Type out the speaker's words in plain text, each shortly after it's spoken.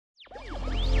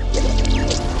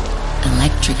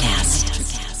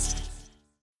Electrocast.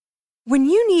 When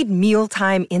you need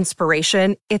mealtime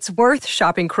inspiration, it's worth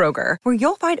shopping Kroger, where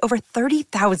you'll find over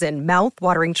 30,000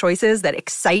 mouth-watering choices that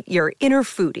excite your inner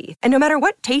foodie. And no matter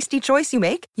what tasty choice you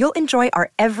make, you'll enjoy our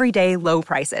everyday low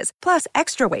prices, plus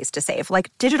extra ways to save,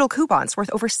 like digital coupons worth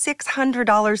over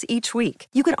 $600 each week.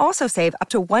 You can also save up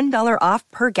to $1 off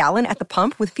per gallon at the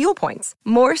pump with fuel points.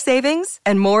 More savings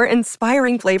and more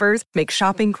inspiring flavors make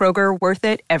shopping Kroger worth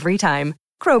it every time.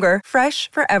 Kroger, fresh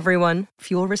for everyone.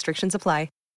 Fuel restrictions apply.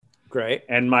 Great.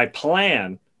 And my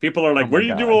plan, people are like, what do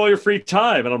you do with all your free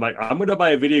time? And I'm like, I'm going to buy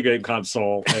a video game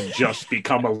console and just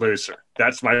become a loser.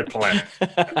 That's my plan.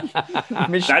 That's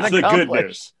the good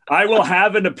news. I will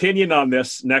have an opinion on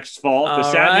this next fall.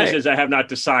 The sad news is I have not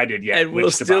decided yet. And we'll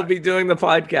still be doing the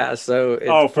podcast. So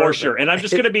it's for sure. And I'm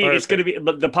just going to be, it's going to be,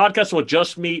 but the podcast will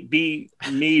just be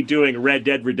me doing Red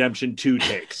Dead Redemption 2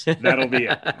 takes. That'll be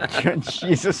it.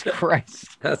 Jesus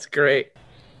Christ. That's great.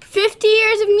 50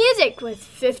 years of music with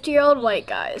 50-year-old white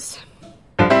guys.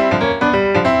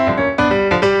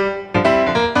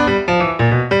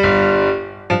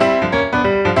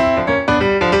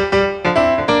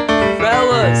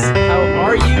 Fellas, how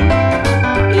are you?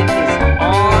 It is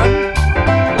on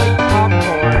like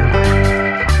popcorn.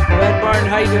 Ed Martin,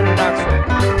 how you doing in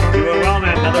Knoxville? Doing well,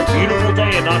 man. Another beautiful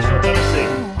day in Knoxville, Tennessee.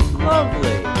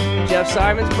 Lovely. Jeff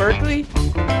Simons, Berkeley?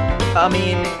 I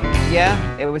mean,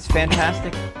 yeah, it was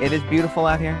fantastic. It is beautiful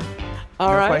out here.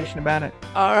 No question about it.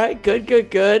 All right,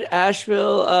 good.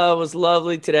 Asheville was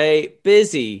lovely today.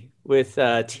 Busy with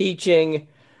teaching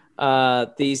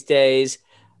these days.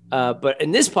 But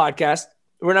in this podcast,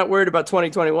 we're not worried about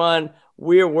 2021.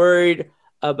 We're worried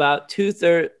about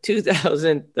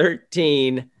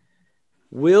 2013.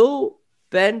 Will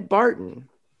Ben Barton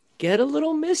get a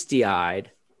little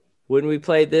misty-eyed when we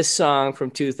play this song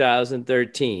from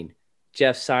 2013?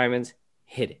 Jeff Simons,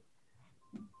 hit it.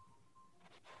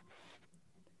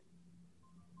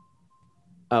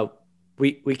 Oh,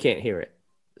 we can't hear it,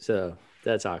 so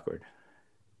that's awkward.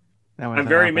 I'm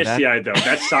very misty-eyed, though.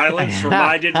 That silence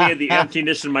reminded me of the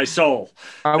emptiness in my soul.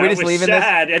 Are we just leaving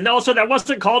sad. this? And also, that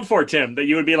wasn't called for, Tim, that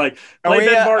you would be like, play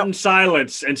Ben Barton's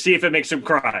silence and see if it makes him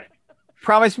cry.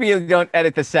 Promise me you don't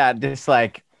edit this out. Just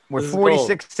like, we're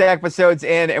 46 episodes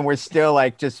in and we're still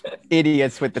like just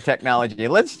idiots with the technology.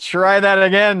 Let's try that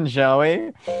again, shall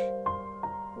we?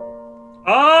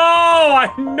 Oh,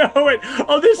 I know it.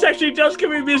 Oh, this actually does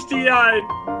give me misty-eyed.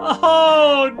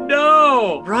 Oh,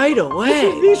 no. Right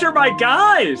away. These are my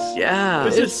guys. Yeah.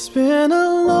 It's been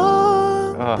a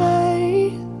long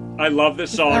day. I love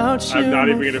this song. I'm not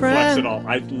even going to flex at all.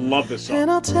 I love this song. And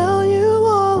I'll tell you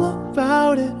all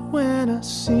about it when I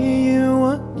see you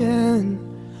again.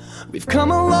 We've come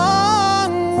a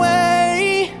long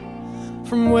way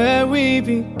from where we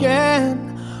began.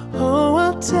 Oh,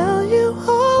 I'll tell you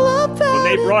all about it. When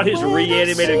they brought his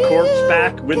reanimated corpse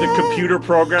back with the computer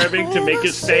programming to make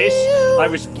his face, I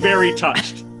was very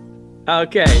touched.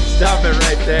 Okay, stop it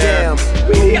right there.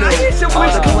 Damn, I need some all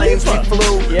the planes we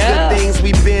flew, the things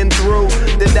we've been through.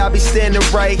 That I'll be standing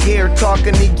right here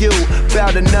talking to you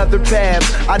about another path.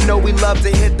 I know we love to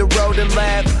hit the road and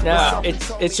laugh. Now,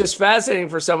 it's just fascinating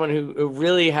for someone who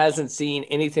really hasn't seen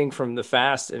anything from the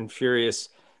Fast and Furious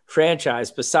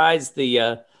franchise besides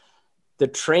the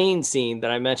train scene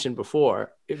that I mentioned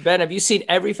before. Ben, have you seen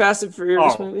every Fast and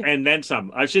Furious movie? And then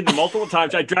some. I've seen them multiple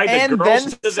times. I dragged the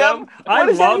girls to them. I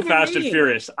love Fast and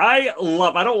Furious. I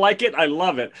don't like it. I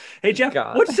love it. Hey, Jeff,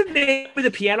 what's the name of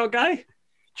the piano guy?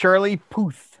 Charlie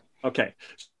Puth. Okay.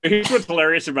 So here's what's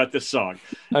hilarious about this song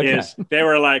is they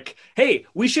were like, hey,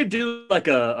 we should do like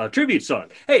a tribute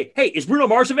song. Hey, is Bruno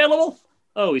Mars available?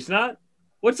 Oh, he's not?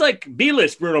 What's like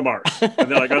B-list Bruno Mars?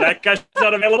 And they're like, oh, that guy's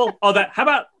not available? Oh, how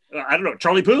about I don't know,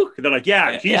 Charlie Puth? And they're like,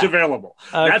 yeah, he's available.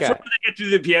 That's when they get to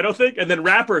the piano thing. And then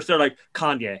rappers, they're like,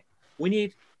 Kanye. We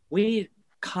need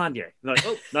Kanye. And they're like,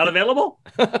 oh, not available?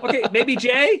 Okay, maybe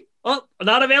Jay? Oh,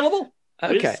 not available?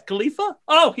 Okay. Is Khalifa?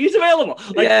 Oh, he's available.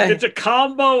 Like, it's a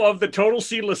combo of the total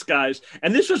C-list guys.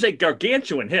 And this was a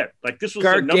gargantuan hit. Like, this was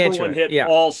the number one hit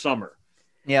all summer.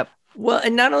 Yep. Well,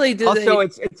 and not only do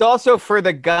it's also for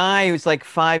the guy who's like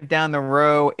 5 down the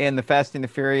row in the Fast and the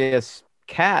Furious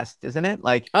cast, isn't it?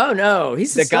 Like, oh no,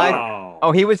 he's the guy.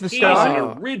 Oh, he was the star. He's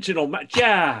an original,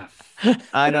 Jeff.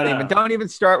 Don't even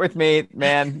start with me,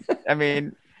 man. I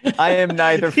mean, I am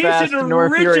neither fast nor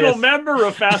furious. He's an original member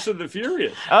of Fast and the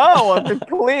Furious. Oh, well,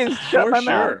 please shut my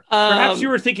mouth. Perhaps you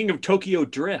were thinking of Tokyo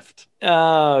Drift.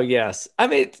 Oh yes, I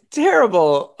mean,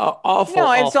 terrible, awful. No,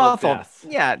 it's awful. Death.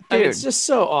 Yeah, dude, I mean, it's just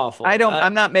so awful.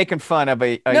 I'm not making fun of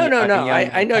a no.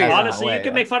 I know Honestly, you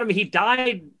can make fun of him. He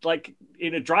died like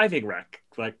in a driving wreck.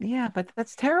 Like, yeah, but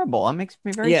that's terrible. It makes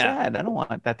me very sad. I don't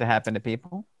want that to happen to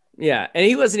people. Yeah, and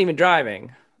he wasn't even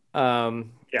driving.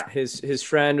 Yeah, his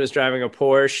friend was driving a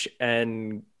Porsche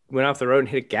and went off the road and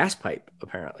hit a gas pipe,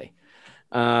 apparently.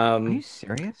 Are you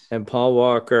serious? And Paul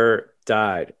Walker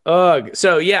died. Ugh.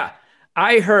 So yeah,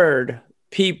 I heard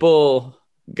people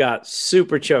got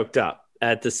super choked up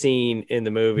at the scene in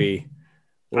the movie.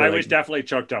 I was definitely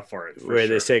choked up for it. Where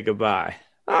they say goodbye.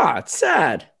 It's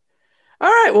sad. All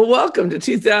right. Well, welcome to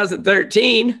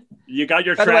 2013. You got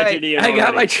your tragedy. I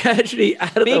got my tragedy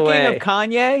out of the way.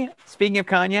 Speaking of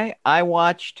Kanye, I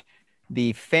watched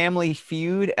the Family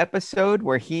Feud episode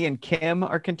where he and Kim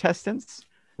are contestants.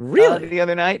 Really? The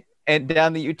other night, and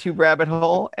down the YouTube rabbit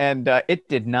hole, and it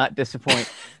did not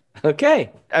disappoint. Okay.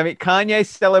 I mean, Kanye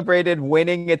celebrated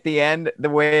winning at the end the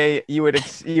way you would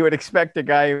expect a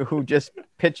guy who just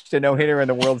pitched a no-hitter in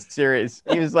the World Series.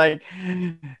 He was like,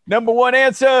 number one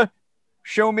answer,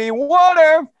 show me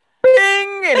water.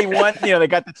 Bing! And he won, they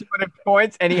got the 200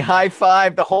 points, and he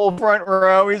high-fived the whole front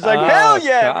row. He's like, hell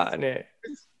yeah. It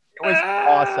was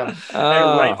awesome.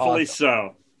 And rightfully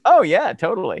so. Oh, yeah,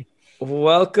 totally.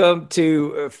 Welcome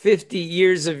to 50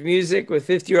 Years of Music with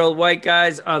 50-year-old white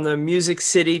guys on the Music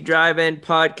City Drive-In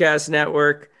Podcast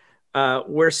Network.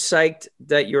 We're psyched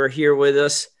that you're here with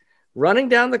us. Running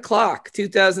down the clock,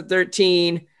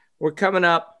 2013. We're coming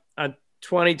up on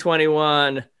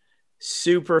 2021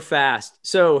 super fast.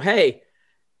 So, hey,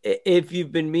 if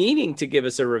you've been meaning to give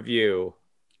us a review,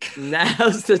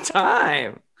 now's the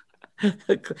time.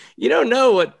 You don't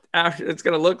know what it's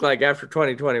going to look like after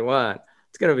 2021.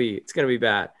 It's gonna be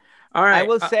bad. All right. I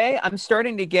will say I'm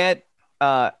starting to get,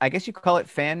 I guess you could call it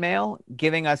fan mail,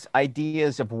 giving us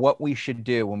ideas of what we should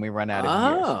do when we run out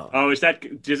of years. Oh, is that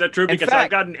true? Because I've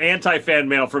gotten anti-fan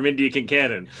mail from India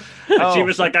Kincannon. She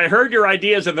was like, "I heard your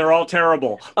ideas and they're all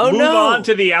terrible. Move on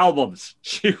to the albums."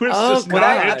 She was just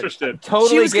not interested. Totally,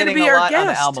 she was going to be our guest. On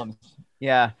the albums.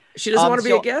 Yeah, she doesn't want to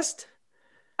be a guest.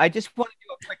 I just want to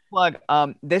do a quick plug.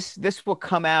 This will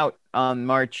come out on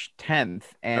March 10th,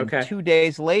 and 2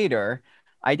 days later,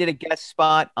 I did a guest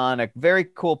spot on a very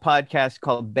cool podcast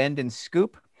called Bend and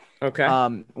Scoop.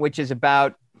 Which is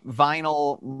about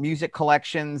vinyl music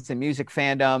collections and music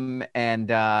fandom. And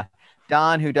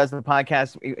Don, who does the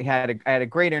podcast, I had a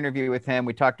great interview with him.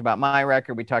 We talked about my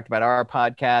record. We talked about our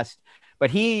podcast. But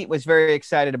he was very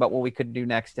excited about what we could do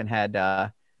next and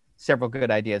had several good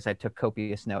ideas. I took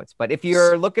copious notes. But if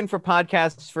you're looking for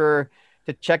podcasts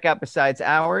to check out besides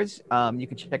ours, you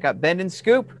can check out Bend and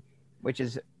Scoop, which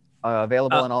is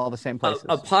available in all the same places.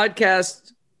 A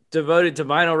podcast devoted to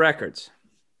vinyl records.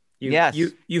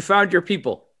 You found your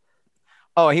people.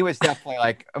 Oh, he was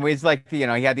definitely he's like, he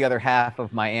had the other half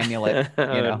of my amulet,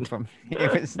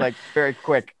 it was like very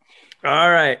quick.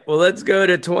 All right. Well, let's go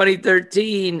to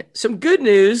 2013. Some good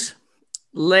news.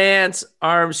 Lance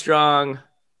Armstrong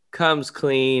comes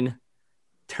clean.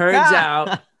 Turns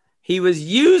out he was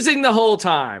using the whole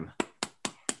time.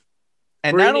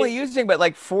 And not only using,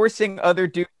 but forcing other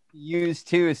dudes to use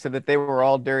too, so that they were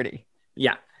all dirty.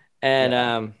 Yeah.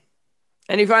 And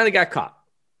he finally got caught.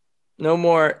 No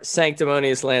more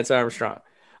sanctimonious Lance Armstrong.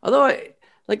 Although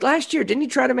last year, didn't he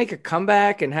try to make a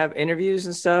comeback and have interviews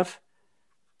and stuff?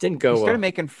 Didn't go well. He started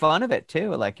making fun of it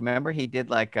too. Remember he did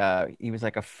he was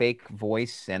a fake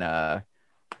voice in a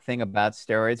thing about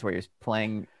steroids where he was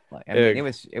playing. It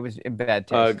was in bad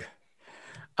taste.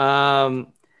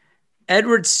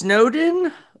 Edward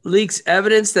Snowden leaks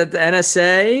evidence that the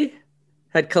NSA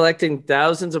had collecting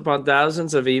thousands upon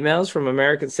thousands of emails from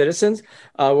American citizens.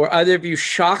 Were either of you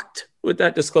shocked with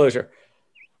that disclosure?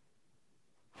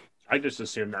 I just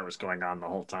assumed that was going on the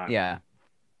whole time. Yeah.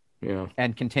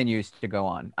 And continues to go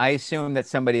on. I assume that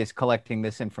somebody is collecting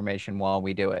this information while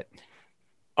we do it.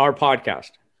 Our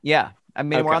podcast. Yeah. I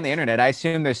mean, we're on the internet. I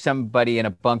assume there's somebody in a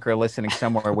bunker listening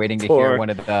somewhere waiting to hear one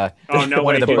of the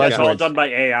It's all done by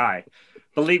AI.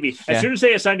 Believe me, as soon as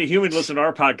they assigned a human to listen to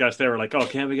our podcast, they were like, "Oh,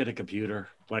 can't we get a computer?"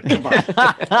 Come on.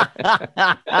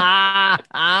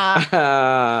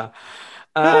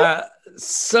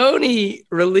 Sony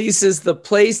releases the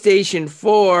PlayStation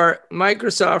 4.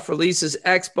 Microsoft releases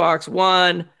Xbox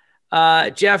One.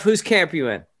 Jeff, whose camp you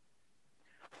in?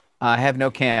 I have no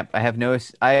camp.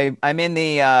 I'm in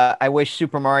the I wish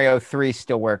Super Mario 3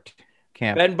 still worked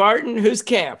camp. Ben Barton, whose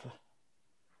camp?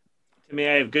 To me,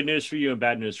 I have good news for you and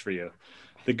bad news for you.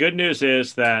 The good news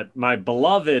is that my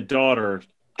beloved daughter,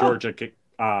 Georgia,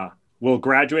 will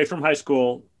graduate from high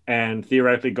school and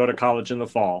theoretically go to college in the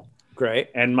fall. Great.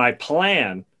 And my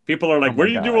plan People are like, "What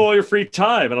do you do with all your free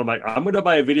time?" And I'm like, "I'm going to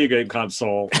buy a video game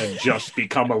console and just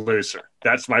become a loser.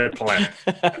 That's my plan."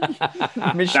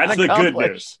 That's the good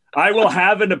news. I will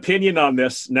have an opinion on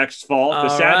this next fall. The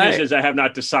sad news is I have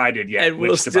not decided yet. And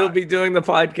we'll still be doing the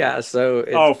podcast.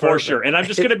 So for sure. And I'm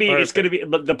just going to be. It's going to be.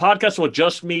 The podcast will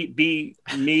just be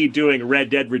me doing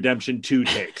Red Dead Redemption 2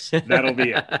 takes. That'll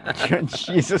be it.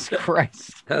 Jesus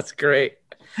Christ, that's great.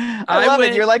 I love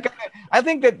it. You're like, I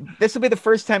think that this will be the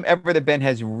first time ever that Ben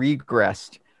has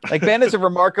regressed. Like Ben is a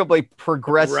remarkably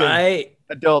progressive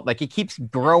adult. Like he keeps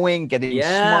growing, getting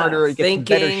smarter, he gets in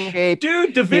better shape.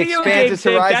 Dude, the video game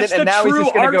thing, that's the true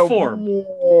art form.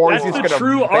 That's the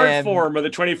true art form of the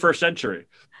 21st century.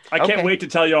 I can't wait to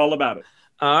tell you all about it.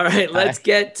 All right, let's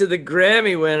get to the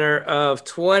Grammy winner of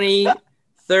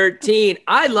 2013.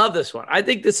 I love this one. I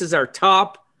think this is our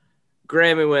top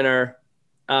Grammy winner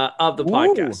of the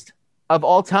podcast. Of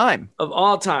all time. Of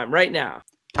all time, right now.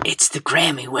 It's the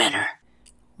Grammy winner.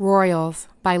 Royals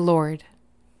by Lorde.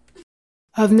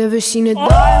 I've never seen a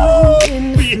diamond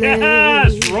in the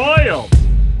yes, Royal.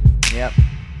 Yep.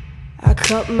 I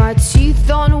cut my teeth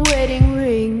on wedding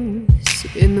rings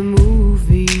in the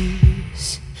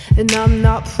movies, and I'm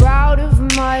not proud of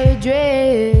my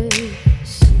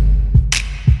address.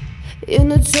 In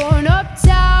a torn up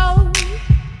town,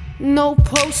 no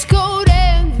postcode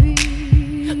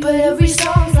envy, but every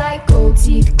song's like gold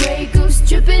teeth, gray goose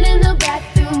dripping in the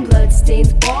bathroom,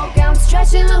 bloodstains, ball gowns,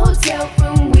 trash in the hotel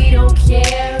room. We don't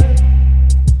care.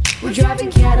 We're driving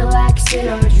Cadillacs in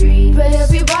our dreams, but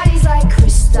everybody's like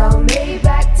crystal,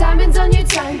 Maybach, diamonds on your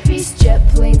timepiece, jet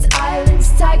planes,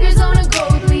 islands, tigers on a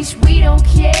gold leash. We don't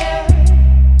care.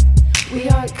 We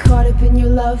aren't caught up in your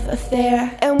love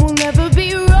affair, and we'll never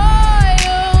be royals.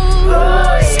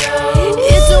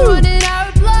 It's a run in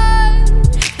our blood.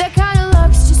 That kind of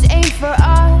luck's just ain't for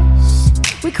us.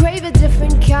 We crave a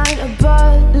different kind of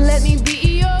buzz. Let me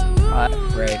be your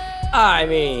Great. I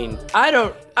mean, I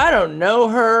don't know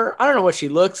her. I don't know what she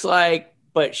looks like,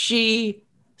 but she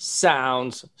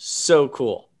sounds so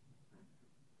cool.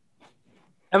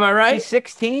 Am I right? She's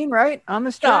 16, right? On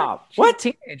the Stop. She's What?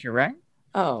 a teenager, right?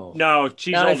 Oh. No,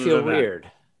 she's now older I feel than weird.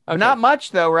 That. Okay. Not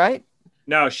much though, right?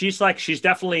 No, she's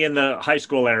definitely in the high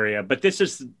school area, but this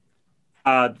is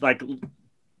like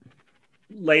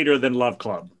later than Love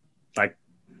Club. Like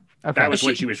that was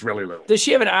when she was really little. Does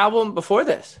she have an album before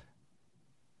this?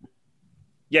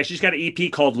 Yeah, she's got an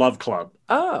EP called Love Club.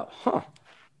 Oh, huh.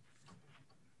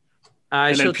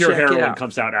 And then Pure Heroine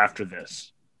comes out after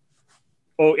this.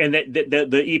 Oh, and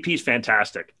the EP is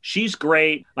fantastic. She's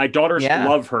great. My daughters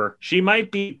love her. She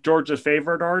might be Georgia's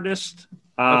favorite artist.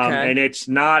 And it's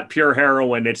not Pure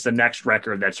Heroine. It's the next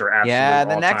record that's her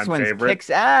absolute the next one kicks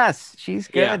ass. She's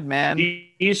good, man.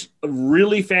 She's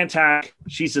really fantastic.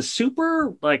 She's a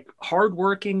super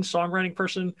hardworking songwriting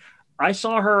person. I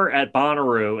saw her at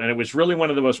Bonnaroo, and it was really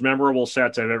one of the most memorable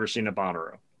sets I've ever seen at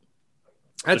Bonnaroo.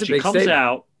 That's so a big she comes statement.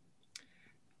 out,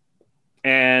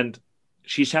 and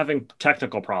she's having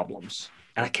technical problems.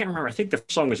 And I can't remember. I think the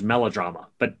song was Melodrama,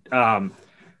 but or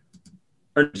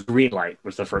Green Light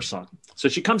was the first song. So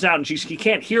she comes out, and she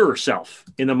can't hear herself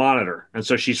in the monitor, and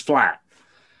so she's flat.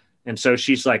 And so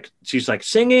she's like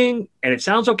singing, and it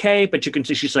sounds okay, but you can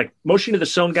see she's like motioning to the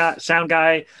sound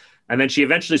guy. And then she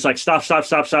eventually is like, stop.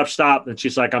 And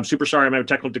she's like, I'm super sorry. I'm having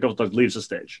technical difficulties, leaves the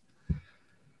stage.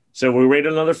 So we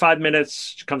waited another 5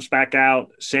 minutes. She comes back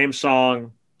out. Same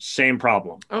song, same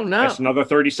problem. Oh, no. That's another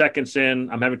 30 seconds in.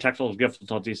 I'm having technical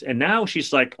difficulties. And now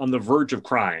she's like on the verge of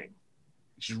crying.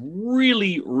 She's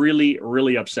really, really,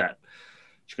 really upset.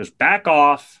 She goes back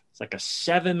off. It's like a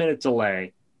 7-minute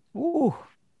delay. Ooh.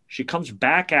 She comes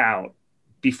back out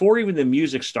before even the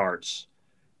music starts.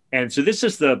 And so this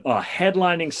is the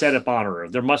headlining set at Bonnaroo.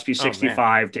 There must be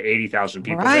 65 to 80,000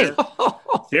 people there.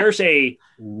 There's a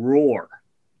roar,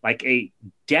 like a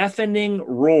deafening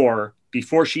roar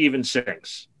before she even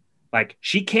sings. Like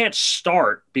she can't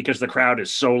start because the crowd is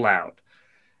so loud.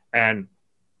 And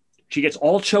she gets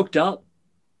all choked up.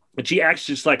 And she acts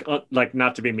just like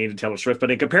not to be mean to Taylor Swift,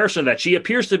 but in comparison to that, she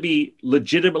appears to be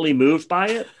legitimately moved by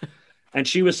it. And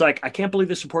she was like, I can't believe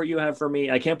the support you have for me.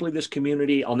 I can't believe this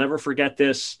community. I'll never forget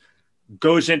this.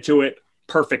 Goes into it.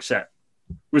 Perfect set.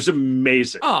 It was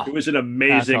amazing. Oh, it was an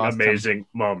amazing, awesome. Amazing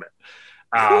moment.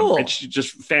 Cool. It's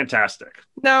just fantastic.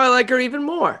 Now I like her even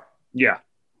more. Yeah.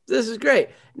 This is great.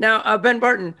 Now, Ben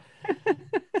Barton,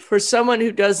 for someone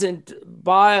who doesn't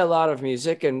buy a lot of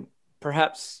music and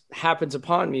perhaps happens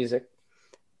upon music,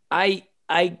 I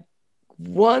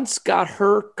once got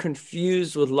her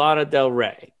confused with Lana Del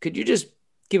Rey. Could you just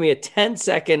give me a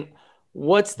 10-second,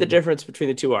 what's the difference between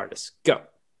the two artists? Go.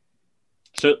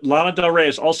 So Lana Del Rey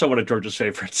is also one of George's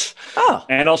favorites. Oh.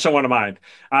 And also one of mine.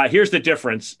 Here's the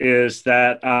difference is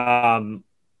that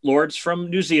Lord's from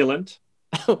New Zealand.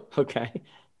 Oh, okay.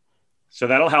 So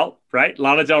that'll help, right?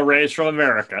 Lana Del Rey is from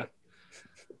America.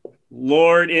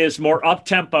 Lord is more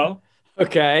up-tempo.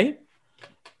 Okay.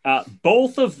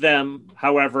 Both of them,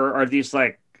 however, are these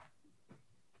like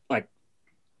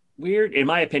weird, in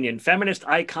my opinion, feminist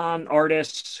icon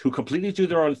artists who completely do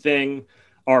their own thing,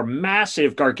 are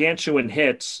massive gargantuan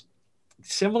hits,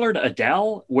 similar to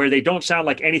Adele, where they don't sound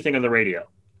like anything on the radio.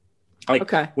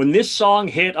 Like when this song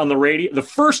hit on the radio, the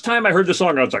first time I heard the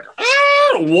song, I was like,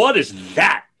 what is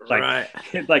that?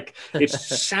 Like it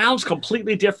sounds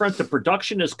completely different. The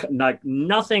production is like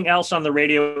nothing else on the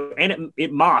radio, and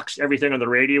it mocks everything on the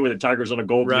radio with the tigers on a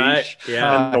gold leash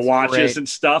and the watches and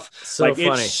stuff. So funny.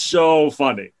 It's so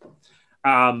funny.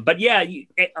 But yeah,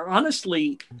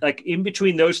 honestly, like in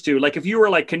between those two, like if you were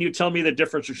like, can you tell me the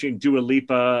difference between Dua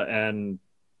Lipa and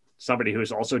somebody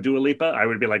who's also Dua Lipa? I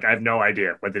would be like, I have no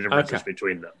idea what the difference is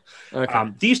between them.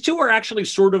 Okay. These two are actually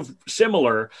sort of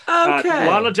similar.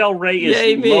 Lana Del Rey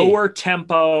is lower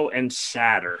tempo and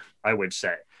sadder, I would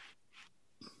say.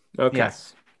 Okay.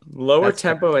 Yes. Lower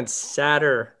tempo and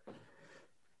sadder.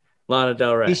 Lana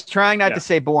Del Rey. He's trying not to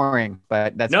say boring,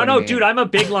 but that's no, dude. I'm a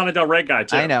big Lana Del Rey guy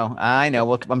too. I know.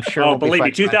 Well, I'm sure. Oh, believe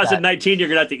me, 2019, you're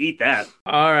gonna have to eat that.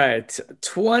 All right,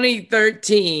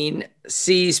 2013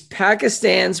 sees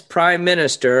Pakistan's Prime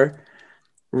Minister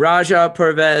Raja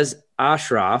Pervez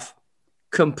Ashraf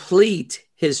complete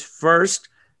his first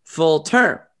full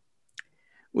term,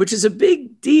 which is a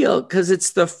big deal because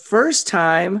it's the first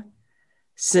time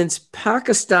since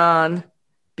Pakistan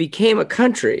became a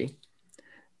country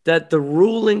that the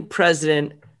ruling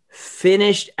president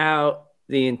finished out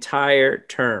the entire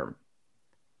term.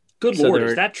 Good Lord,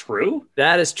 is that true?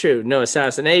 That is true. No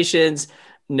assassinations,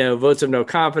 no votes of no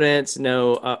confidence,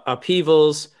 no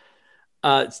upheavals.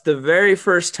 It's the very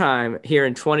first time here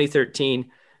in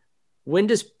 2013. When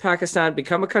does Pakistan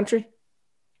become a country?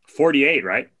 48,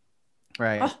 right?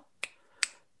 Right. Oh,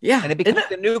 yeah. And it became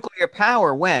the nuclear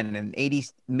power when? In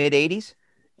mid 80s?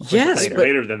 Yes,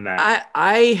 later than that.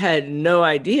 I had no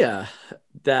idea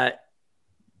that.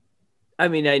 I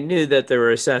mean, I knew that there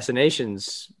were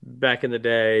assassinations back in the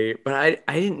day, but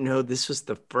I didn't know this was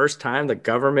the first time the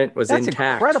government was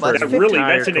intact. Incredible.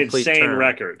 That's an insane term.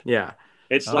 record. Yeah.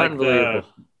 It's like the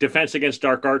Defense Against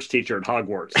Dark Arts teacher at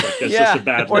Hogwarts. Like, that's just a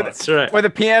bad one. That's right. Or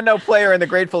the piano player in the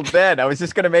Grateful Dead. I was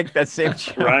just going to make that same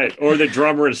joke. Right. Or the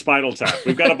drummer in Spinal Tap.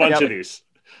 We've got a bunch of these.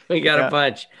 We got a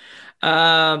bunch.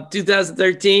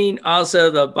 2013,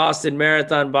 also the Boston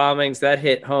Marathon bombings that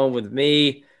hit home with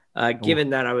me,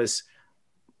 given that I was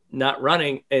not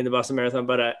running in the Boston Marathon,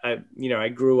 but I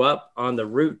grew up on the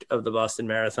route of the Boston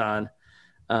Marathon.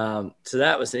 So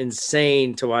that was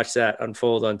insane to watch that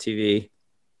unfold on TV.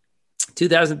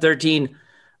 2013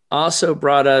 also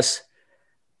brought us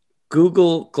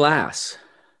Google Glass.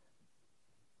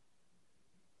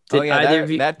 Did either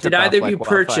of you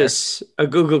purchase a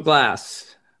Google Glass?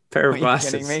 Pair of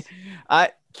glasses. Are you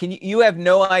kidding me? You have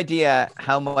no idea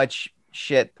how much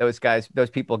shit those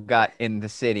people got in the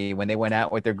city when they went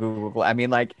out with their Google Glass. I mean,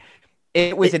 like,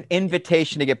 it was an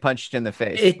invitation to get punched in the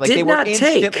face. They were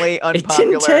instantly It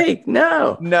unpopular. didn't take.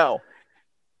 No.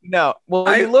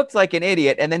 Well, you looked like an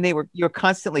idiot, and then you were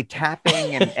constantly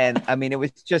tapping, and I mean, it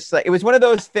was just like, it was one of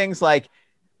those things like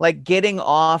getting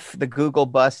off the Google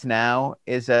bus now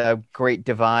is a great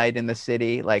divide in the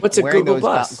city. Like, what's a Google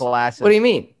bus? Glasses. What do you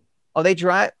mean? Oh, they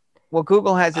drive. Well,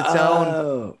 Google has its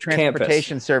own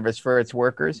transportation service for its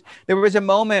workers. There was a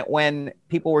moment when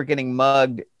people were getting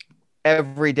mugged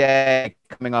every day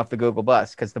coming off the Google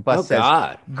bus because the bus says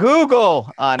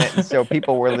Google on it. And so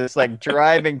people were just like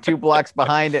driving 2 blocks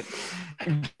behind it,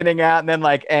 getting out, and then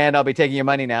and I'll be taking your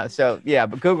money now. So yeah,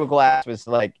 but Google Glass was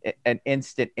like an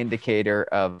instant indicator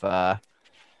of the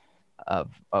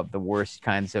worst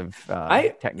kinds of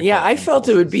technical. Yeah, I felt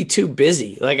it would be too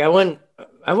busy. Like I wouldn't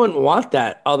want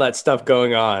all that stuff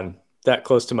going on that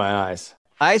close to my eyes.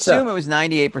 I assume it was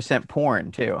 98%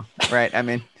 porn too, right? I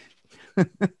mean,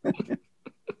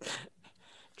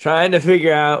 trying to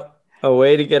figure out a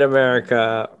way to get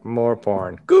America more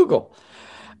porn. Google.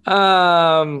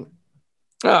 This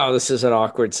is an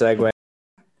awkward segue.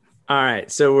 All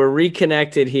right, so we're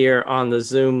reconnected here on the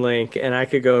Zoom link, and I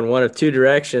could go in one of two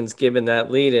directions given that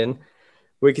lead-in.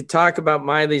 We could talk about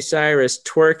Miley Cyrus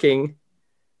twerking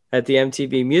at the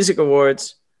MTV Music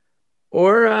Awards,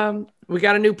 or we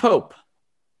got a new pope.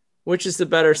 Which is the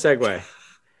better segue?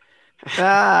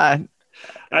 I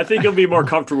think you'll be more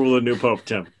comfortable with the new pope,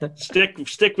 Tim.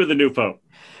 Stick with the new pope.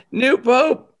 New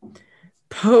pope.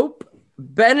 Pope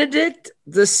Benedict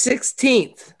the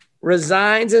 16th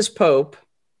resigns as Pope.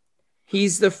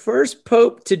 He's the first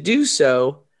Pope to do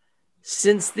so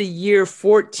since the year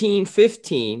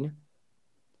 1415.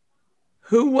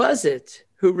 Who was it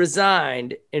who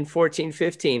resigned in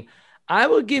 1415? I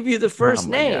will give you the first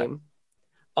name. God.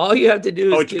 All you have to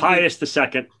do is it's Pius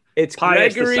II. It's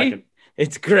Pius Gregory. II.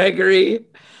 It's Gregory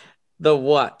the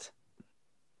what?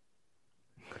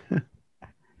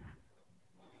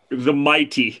 The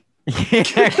Mighty.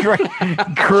 Gregory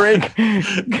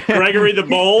the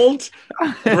Bold.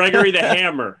 Gregory the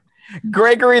Hammer.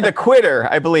 Gregory the Quitter,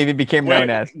 I believe he became known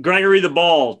as. Gregory the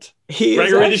Bald.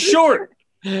 Gregory the Short.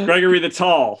 Gregory the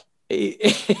Tall.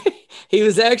 He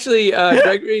was actually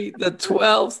Gregory the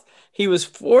 12th. He was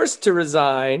forced to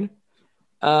resign.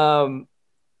 Although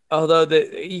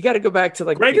you got to go back to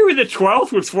Gregory the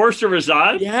 12th was forced to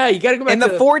resign. Yeah, you got to go back in the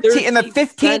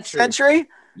 15th century.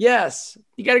 Yes,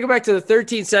 you got to go back to the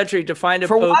 13th century to find a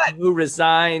pope who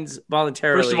resigns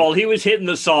voluntarily. First of all, he was hitting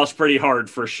the sauce pretty hard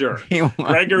for sure.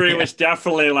 Gregory was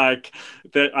definitely like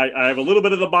that. I have a little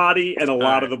bit of the body and a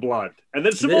lot of the blood, and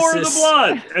then some more of the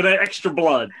blood and an extra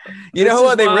blood. You know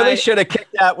what they really should have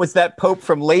kicked out was that pope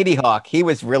from Lady Hawk. He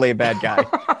was really a bad guy.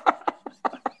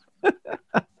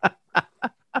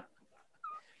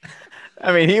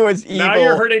 I mean, he was evil. Now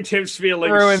you're hurting Tim's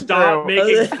feelings. Stop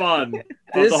making fun.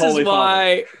 This is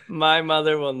why my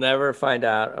mother will never find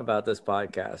out about this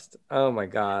podcast. Oh my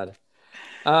God.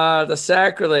 The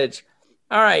sacrilege.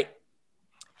 All right.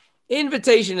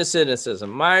 Invitation to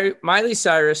cynicism. Miley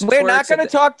Cyrus. We're not going to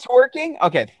talk twerking?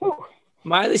 Okay.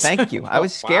 Thank you. I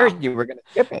was scared you were going to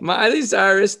skip it. Miley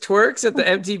Cyrus twerks at the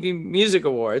MTV Music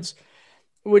Awards,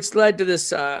 which led to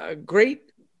this great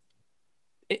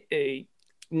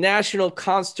national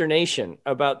consternation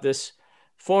about this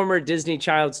former Disney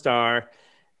child star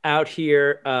out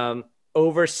here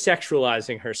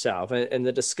over-sexualizing herself. And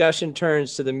the discussion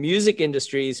turns to the music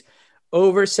industry's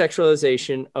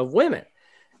over-sexualization of women.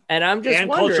 And I'm just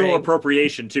wondering... cultural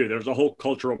appropriation, too. There's a whole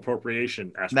cultural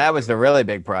appropriation aspect. That was the really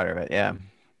big part of it, yeah.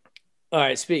 All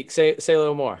right, speak. Say a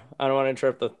little more. I don't want to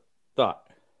interrupt the thought.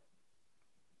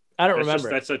 I don't remember.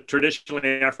 That's a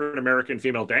traditionally African-American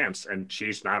female dance, and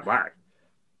she's not black.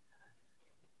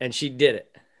 And she did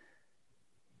it.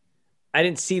 I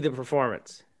didn't see the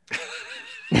performance.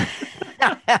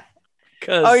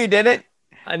 Oh, you did it?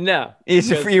 No.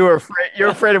 You were afraid. You're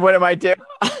afraid of what it might do.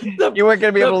 You weren't going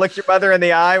to be able to look your mother in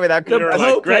the eye without.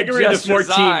 Like, Gregory the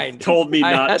 14th told me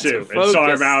not to, and so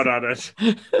I'm out on it.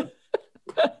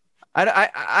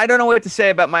 I don't know what to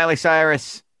say about Miley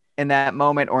Cyrus in that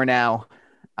moment or now.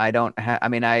 I don't have. I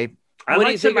mean, I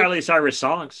like some Miley Cyrus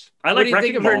songs. I like. What do you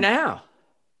think of her now?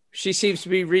 She seems to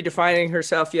be redefining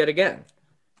herself yet again.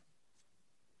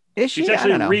 Is she? She's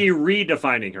actually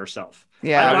redefining herself.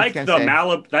 Yeah, I like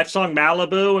that song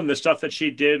Malibu and the stuff that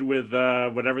she did with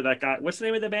whatever that guy. What's the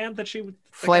name of the band that she?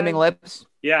 Flaming Lips.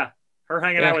 Yeah, her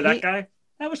hanging out with that guy.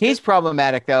 He's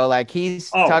problematic though. Like he's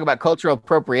talking about cultural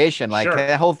appropriation. Like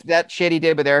that shit he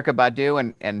did with Erykah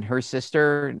Badu and her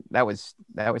sister. That was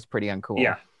pretty uncool.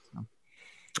 Yeah. So.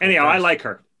 Anyhow, I like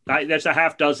her. There's a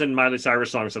half dozen Miley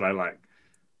Cyrus songs that I like.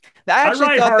 I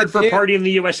ride hard for Party in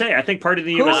the USA. I think Party in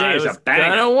the USA is a banger.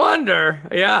 I don't wonder.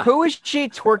 Yeah. Who was she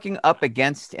twerking up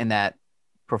against in that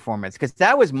performance? Because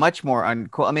that was much more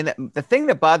uncool. I mean, the thing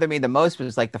that bothered me the most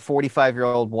was like the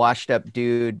 45-year-old washed up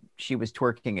dude she was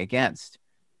twerking against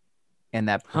in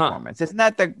that performance. Isn't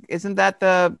that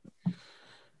the?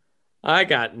 I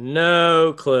got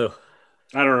no clue.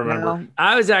 I don't remember. No.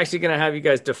 I was actually going to have you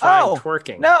guys define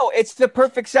twerking. No, it's the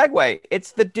perfect segue.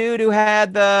 It's the dude who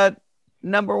had the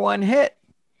 #1 hit.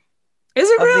 Is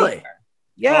it really?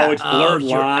 Yeah. Oh, it's Blurred Lines.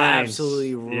 You're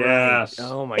absolutely right. Yes.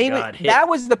 Oh my God. That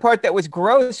was the part that was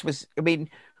gross.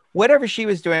 Whatever she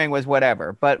was doing was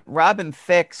whatever. But Robin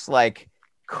Thicke's like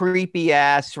creepy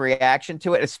ass reaction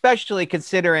to it, especially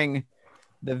considering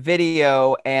the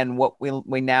video and what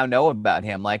we now know about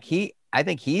him. Like I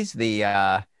think he's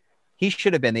the he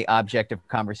should have been the object of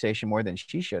conversation more than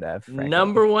she should have. Frankly.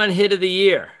 #1 hit of the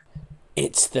year.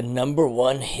 It's the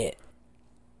 #1 hit.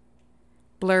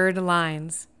 Blurred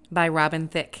Lines by Robin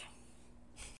Thicke.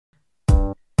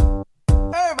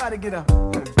 Everybody get up.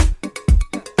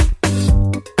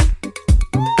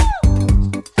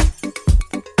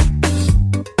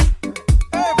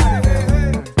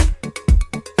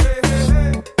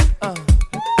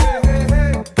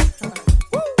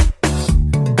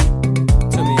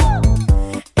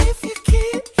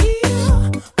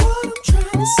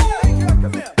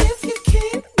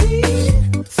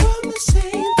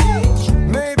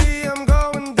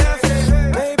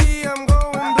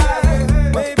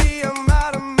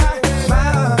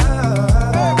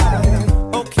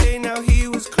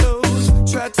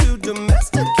 try to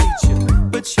domesticate you,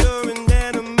 but you're an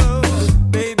animal.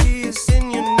 Baby, it's in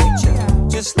your nature.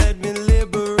 Just let me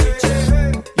liberate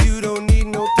you. You don't need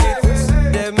no papers.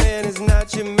 That man is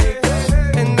not your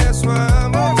maker. And that's why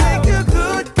I'm gonna take you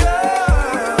good,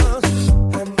 girl.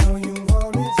 I know you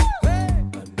want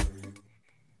it.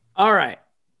 All right.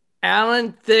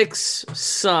 Alan Thicke's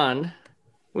son.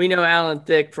 We know Alan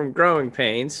Thicke from Growing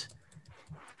Pains.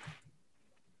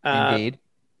 Indeed.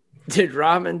 Did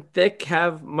Robin Thicke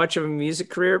have much of a music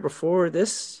career before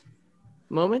this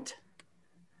moment?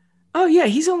 Oh, yeah.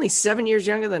 He's only 7 years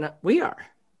younger than we are.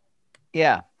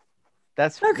 Yeah.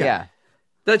 That's okay. Yeah.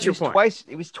 That's your point.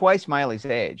 He was twice Miley's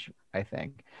age, I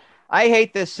think. I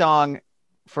hate this song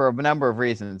for a number of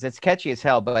reasons. It's catchy as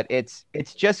hell, but it's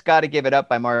just Got to Give It Up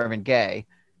by Marvin Gaye.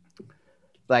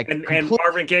 And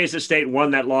Marvin Gaye's estate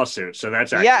won that lawsuit, so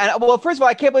that's actually... yeah. And well, first of all,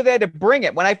 I can't believe they had to bring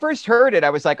it. When I first heard it, I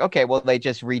was like, okay, well, they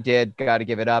just redid "Got to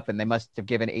Give It Up," and they must have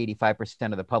given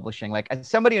 85% of the publishing. Like, as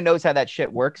somebody who knows how that shit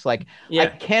works, like, I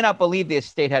cannot believe the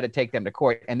estate had to take them to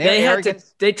court, and they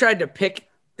tried to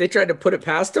put it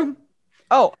past them.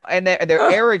 Oh, and their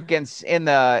arrogance in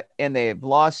the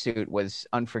lawsuit was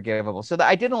unforgivable. So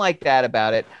I didn't like that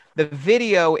about it. The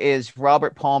video is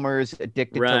Robert Palmer's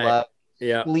 "Addicted to Love."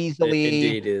 Yeah,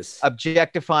 sleazily,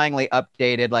 objectifyingly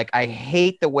updated. Like, I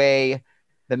hate the way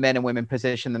the men and women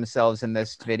position themselves in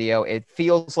this video. It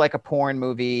feels like a porn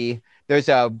movie.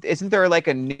 Isn't there like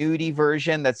a nudie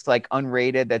version that's like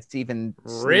unrated? That's even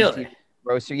really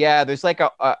grosser. Yeah, there's like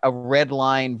a red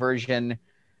line version.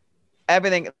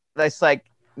 Everything that's like,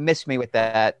 miss me with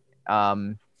that.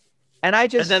 And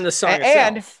then the song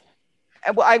itself.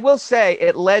 Well, I will say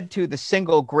it led to the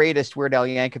single greatest Weird Al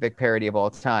Yankovic parody of all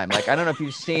time. Like, I don't know if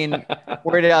you've seen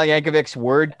Weird Al Yankovic's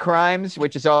Word Crimes,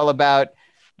 which is all about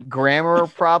grammar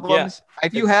problems. Yeah,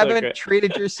 if you haven't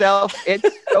treated yourself, it's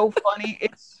so funny.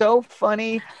 It's so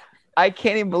funny. I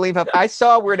can't even believe how I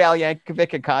saw Weird Al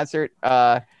Yankovic in concert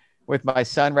with my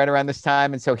son right around this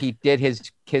time. And so he did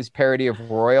his parody of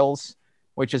Royals,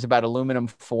 which is about aluminum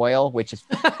foil, which is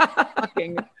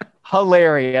fucking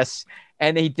hilarious.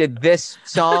 And he did this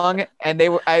song, and they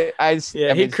were.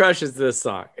 He crushes this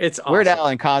song. It's awesome. Weird Al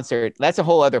in concert. That's a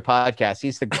whole other podcast.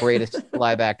 He's the greatest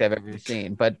live act I've ever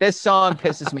seen. But this song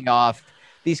pisses me off.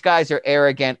 These guys are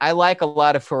arrogant. I like a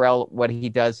lot of Pharrell, what he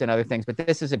does and other things, but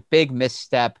this is a big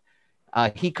misstep.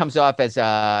 He comes off as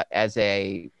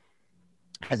an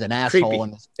asshole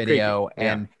in this video,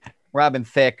 and Robin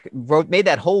Thicke made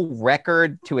that whole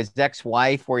record to his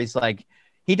ex-wife where he's like.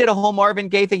 He did a whole Marvin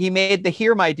Gaye thing. He made the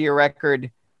 "Here, My Dear" record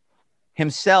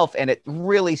himself, and it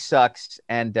really sucks.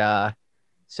 And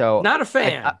so, not a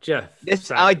fan, Jeff.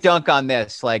 I dunk on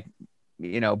this, like,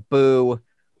 boo,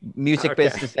 music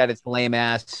business at its lame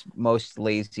ass, most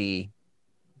lazy.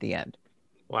 The end.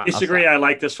 Wow. Disagree. I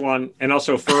like this one, and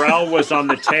also Pharrell was on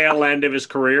the tail end of his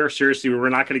career. Seriously, we're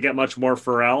not going to get much more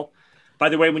Pharrell. By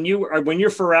the way, when you're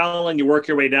Pharrell and you work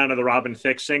your way down to the Robin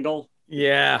Thicke single,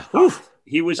 yeah.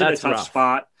 He was in a tough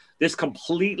spot. This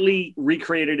completely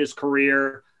recreated his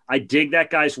career. I dig that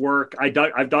guy's work. I've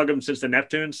dug him since the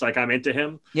Neptunes. Like, I'm into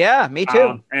him. Yeah, me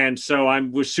too. And so I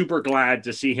was super glad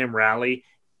to see him rally.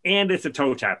 And it's a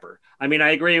toe tapper. I mean, I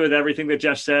agree with everything that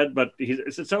Jeff said, but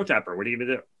it's a toe tapper. What are you going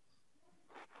to do?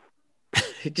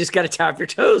 You just got to tap your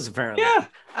toes, apparently. Yeah.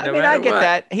 I get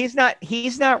that.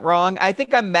 He's not wrong. I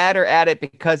think I'm madder at it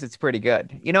because it's pretty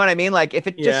good. You know what I mean? Like, if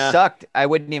it just sucked, I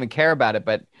wouldn't even care about it.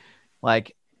 But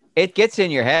like, it gets in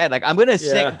your head. Like, I'm going to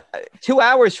sing 2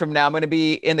 hours from now. I'm going to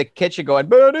be in the kitchen going,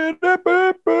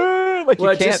 like,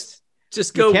 you can't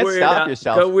just go stop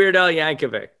yourself. Go Weird Al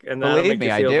Yankovic. And that'll make you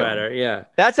feel better. Yeah.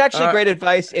 That's actually great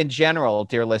advice in general,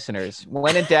 dear listeners.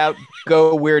 When in doubt,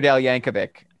 go Weird Al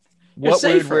Yankovic. What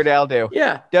would Weird Al do?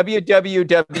 Yeah.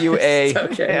 WWWA.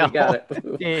 Okay. We got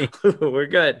it. We're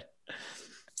good.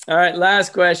 All right.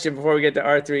 Last question before we get to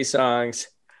our 3 songs.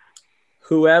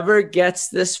 Whoever gets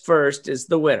this first is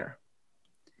the winner.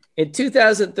 In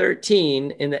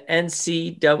 2013, in the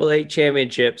NCAA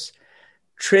championships,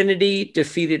 Trinity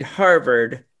defeated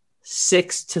Harvard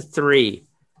 6-3.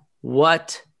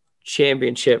 What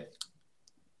championship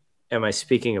am I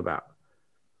speaking about?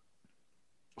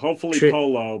 Hopefully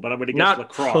polo, but I'm going to guess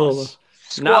lacrosse. Polo.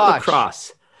 Not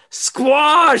lacrosse.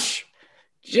 Squash!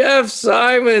 Jeff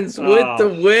Simons with the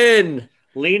win.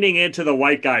 Leaning into the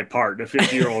white guy part, the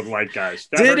 50-year-old white guys.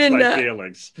 That hurts my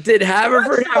feelings. Did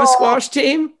Haverford have a squash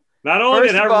team? Not only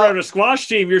did Haverford have a squash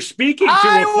team, you're speaking to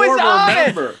a former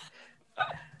member.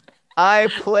 I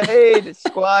played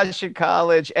squash in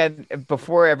college, and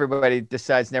before everybody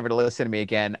decides never to listen to me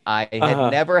again, I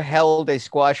had never held a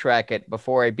squash racket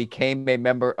before I became a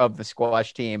member of the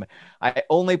squash team. I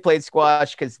only played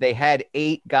squash because they had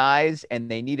 8 guys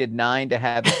and they needed 9 to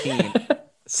have a team.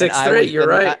 6'3", you're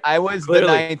right. I was the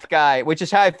 9th guy, which is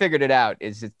how I figured it out.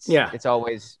 It's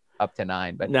always up to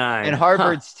 9. But 9. And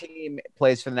Harvard's team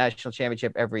plays for the national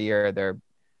championship every year.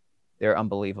 They're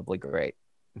unbelievably great.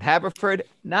 Haverford,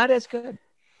 not as good.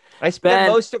 I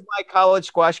spent most of my college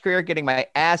squash career getting my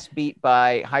ass beat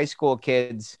by high school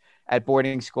kids at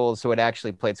boarding schools who had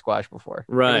actually played squash before.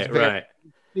 Right.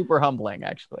 Super humbling,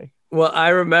 actually. Well, I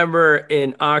remember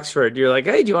in Oxford, you're like,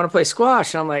 hey, do you want to play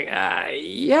squash? And I'm like,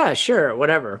 yeah, sure,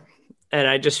 whatever. And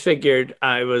I just figured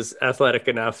I was athletic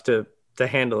enough to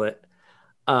handle it.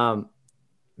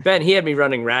 Ben, he had me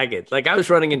running ragged. Like I was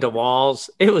running into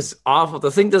walls. It was awful. The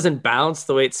thing doesn't bounce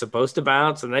the way it's supposed to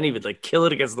bounce. And then he would like kill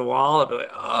it against the wall. I'd be like,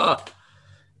 oh,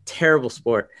 terrible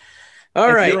sport.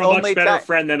 All right. You're a much better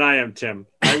friend than I am, Tim.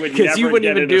 I would because you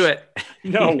wouldn't even do it.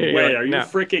 No way. Are you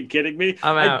freaking kidding me?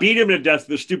 I beat him to death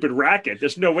with a stupid racket.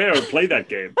 There's no way I would play that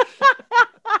game.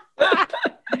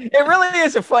 It really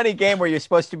is a funny game where you're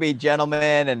supposed to be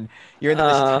gentlemen and you're in this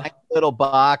tiny little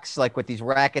box, like with these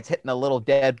rackets hitting a little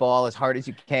dead ball as hard as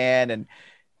you can. And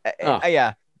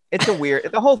yeah, it's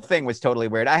the whole thing was totally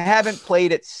weird. I haven't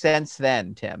played it since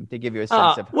then, Tim, to give you a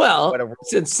sense of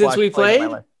since we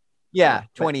played. Yeah,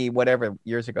 20 whatever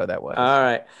years ago that was. All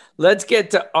right, let's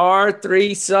get to our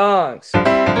 3 songs.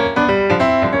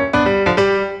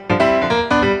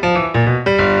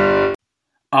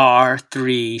 Our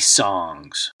 3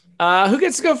 songs. Who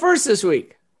gets to go first this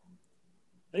week?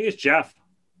 I think it's Jeff.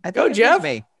 Go, Jeff.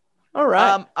 Me. All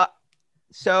right.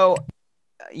 So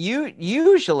you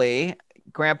usually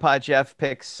Grandpa Jeff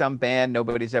picks some band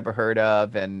nobody's ever heard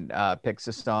of and picks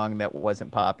a song that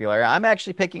wasn't popular. I'm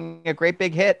actually picking a great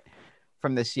big hit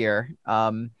from this year.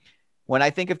 When I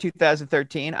think of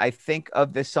 2013, I think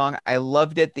of this song. I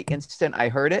loved it the instant I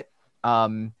heard it.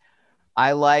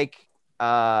 I like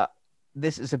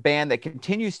this is a band that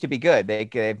continues to be good.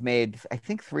 They've made, I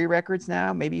think, 3 records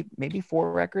now, maybe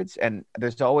 4 records, and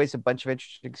there's always a bunch of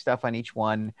interesting stuff on each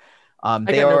one.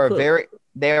 They are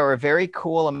a very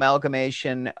cool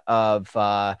amalgamation of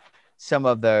some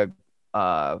of the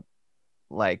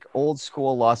like old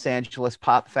school Los Angeles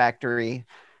pop factory.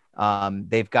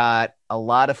 They've got a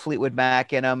lot of Fleetwood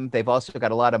Mac in them. They've also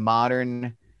got a lot of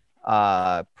modern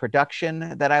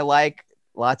production that I like.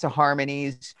 Lots of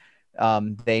harmonies.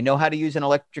 They know how to use an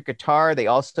electric guitar. They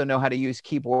also know how to use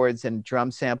keyboards and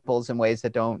drum samples in ways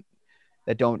that don't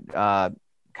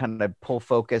kind of pull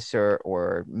focus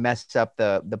or mess up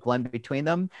the blend between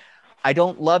them. I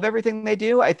don't love everything they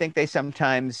do. I think they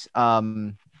sometimes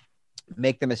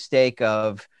make the mistake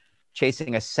of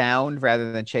chasing a sound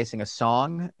rather than chasing a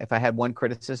song. If I had one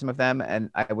criticism of them, and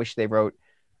I wish they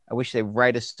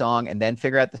write a song and then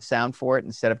figure out the sound for it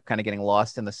instead of kind of getting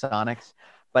lost in the sonics.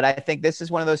 But I think this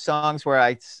is one of those songs where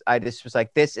I just was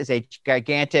like, this is a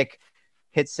gigantic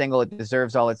hit single. It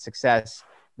deserves all its success.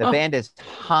 The band is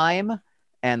Haim,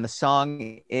 and the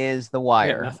song is The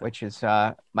Wire, which is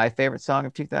my favorite song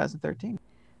of 2013.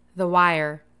 The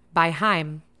Wire by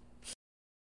Haim.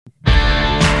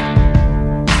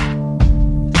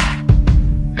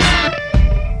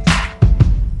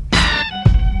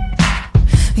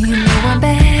 You know I'm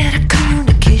bad at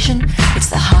communication. It's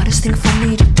the hardest thing for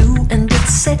me to do, and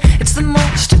it's the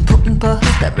most important part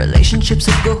that relationships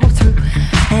will go through.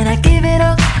 And I give it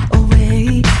all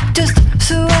away just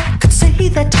so I could say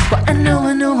that. But I know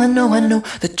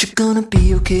that you're gonna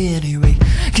be okay anyway.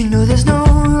 You know there's no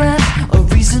rhyme or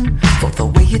reason for the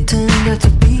way it turned out to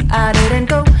be. I didn't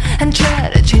go and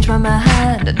try to change my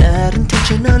mind, not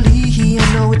intentionally.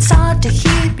 I know it's hard to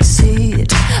hear me say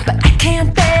it, but I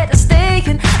can't bear to stay.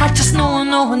 And I just know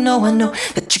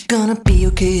that you're gonna be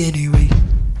okay anyway.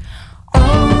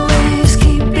 Always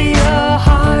keep your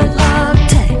heart locked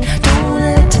tight. Don't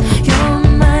let your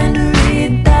mind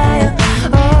retire.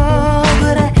 Oh,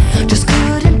 but I just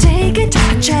couldn't take it.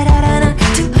 I tried out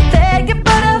to beg you,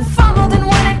 but I fumbled, and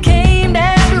when it came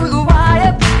down to the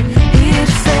wire, it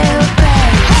felt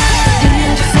bad.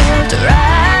 It felt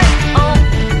right.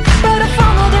 But I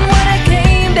fumbled, and when it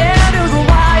came down to the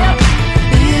wire,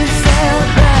 it felt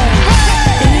right.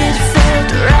 It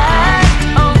felt right.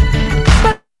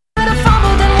 But I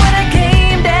fumbled, and when it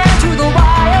came down to the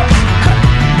wire,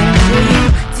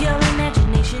 your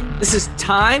imagination. This is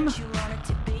Time.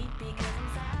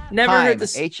 Never Haim, heard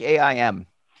this. Haim.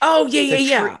 Oh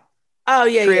yeah. Oh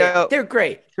yeah, trio, yeah. They're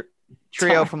great.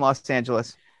 Trio from Los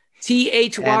Angeles.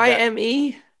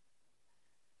 THYME.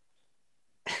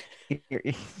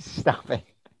 Stop it.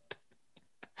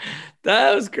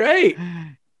 That was great.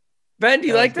 Ben, do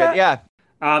you like that? Yeah.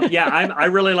 I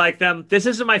really like them. This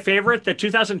isn't my favorite. The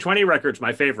 2020 record's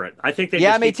my favorite. I think they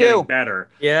just me keep getting too. better.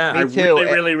 Yeah, I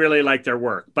really like their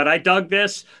work. But I dug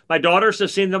this. My daughters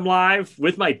have seen them live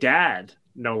with my dad,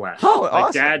 no less. Oh, my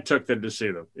awesome. dad took them to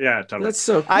see them. Yeah, totally. That's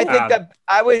so cool. I think that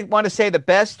I would want to say the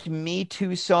best Me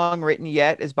Too song written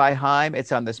yet is by Haim.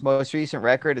 It's on this most recent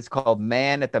record. It's called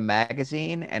Man at the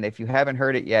Magazine. And if you haven't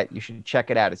heard it yet, you should check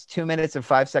it out. It's 2 minutes and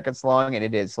 5 seconds long. And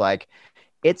it is like,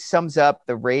 it sums up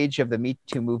the rage of the Me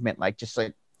Too movement, like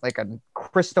a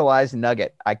crystallized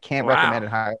nugget. I can't recommend it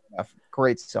highly enough.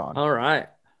 Great song. All right.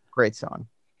 Great song.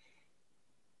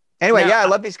 Anyway, I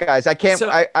love these guys. I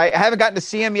haven't gotten to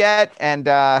see them yet, and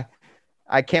I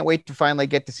can't wait to finally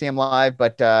get to see them live.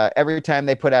 But every time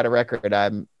they put out a record,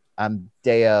 I'm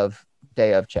day of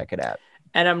check it out.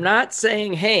 And I'm not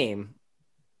saying Haim,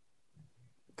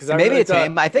 because maybe it's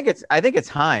Haim. I think it's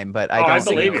Haim, but I don't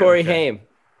believe Corey Haim.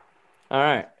 All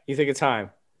right, you think it's Haim?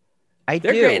 They're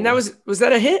do. Great. And that was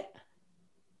that a hit?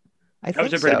 I think that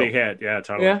was a pretty big hit. Yeah,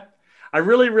 totally. Yeah. I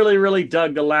really, really, really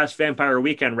dug the last Vampire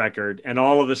Weekend record, and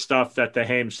all of the stuff that the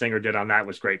Haim singer did on that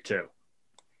was great too.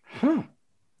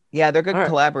 Yeah, they're good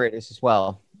collaborators as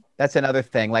well. That's another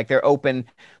thing. Like they're open.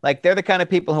 Like they're the kind of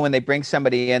people who, when they bring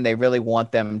somebody in, they really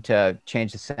want them to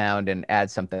change the sound and add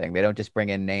something. They don't just bring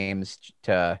in names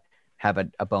to have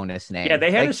a bonus name. Yeah,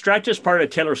 they had a stretch as part of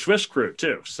Taylor Swift's crew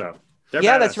too. So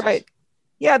that's right.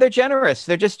 Yeah, they're generous.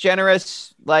 They're just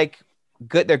generous. Like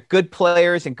good. They're good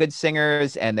players and good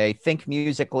singers, and they think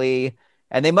musically.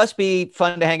 And they must be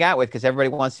fun to hang out with because everybody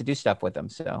wants to do stuff with them.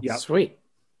 So sweet.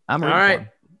 I'm all right.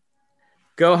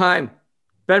 Go Haim.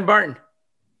 Ben Barton.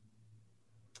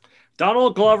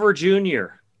 Donald Glover Jr.,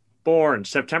 born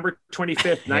September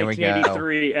 25th,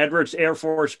 1983, Edwards Air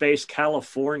Force Base,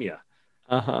 California.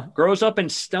 Grows up in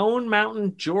Stone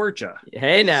Mountain, Georgia.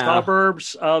 Hey now.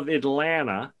 Suburbs of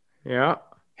Atlanta. Yeah.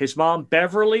 His mom,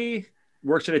 Beverly,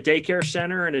 works at a daycare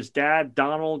center, and his dad,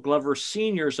 Donald Glover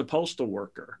Sr., is a postal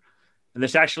worker. And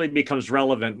this actually becomes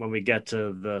relevant when we get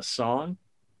to the song.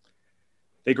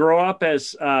 They grow up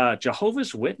as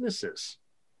Jehovah's Witnesses.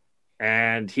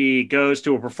 And he goes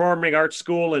to a performing arts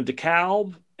school in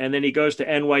DeKalb, and then he goes to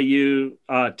NYU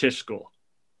Tisch School.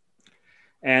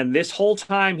 And this whole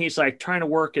time, he's like trying to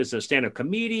work as a stand-up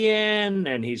comedian,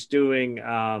 and he's doing,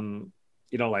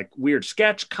 like weird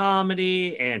sketch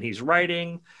comedy, and he's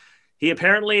writing. He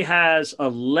apparently has a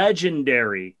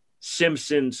legendary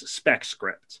Simpsons spec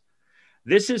script.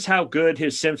 This is how good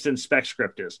his Simpsons spec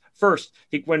script is. First,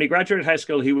 when he graduated high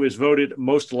school, he was voted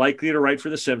most likely to write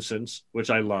for The Simpsons, which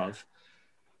I love.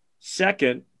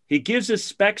 Second, he gives his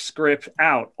spec script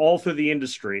out all through the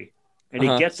industry, and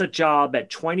he gets a job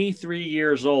at 23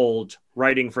 years old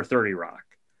writing for 30 Rock.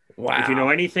 Wow. If you know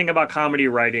anything about comedy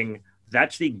writing,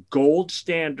 that's the gold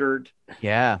standard.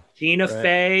 Yeah. Tina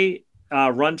Fey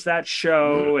runs that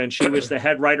show, and she was the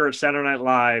head writer at Saturday Night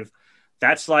Live.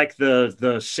 That's like the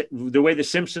way The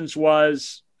Simpsons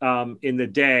was in the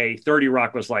day. 30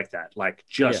 Rock was like that, like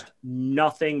just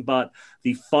nothing but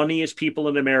the funniest people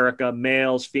in America,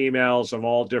 males, females of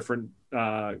all different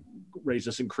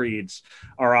races and creeds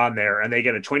are on there, and they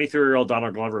get a 23-year-old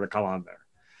Donald Glover to come on there.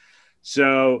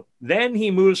 So then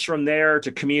he moves from there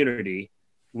to Community,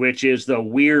 which is the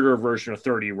weirder version of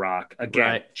 30 Rock.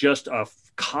 Again, just a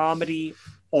comedy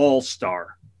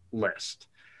all-star list.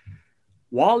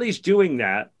 While he's doing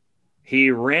that,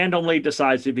 he randomly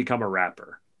decides to become a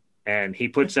rapper. And he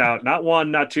puts out not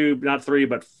one, not two, not three,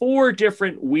 but 4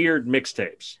 different weird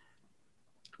mixtapes.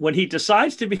 When he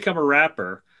decides to become a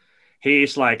rapper,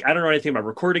 he's like, I don't know anything about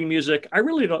recording music. I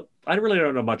really don't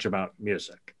know much about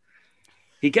music.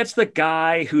 He gets the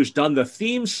guy who's done the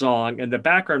theme song and the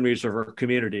background music for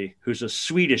Community, who's a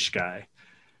Swedish guy.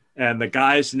 And the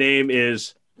guy's name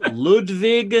is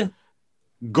Ludwig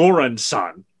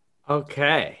Göransson.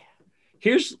 Okay.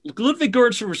 Here's Ludwig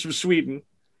Göransson from Sweden.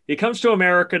 He comes to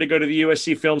America to go to the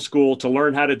USC Film School to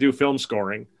learn how to do film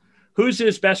scoring. Who's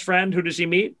his best friend? Who does he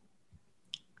meet?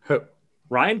 Who?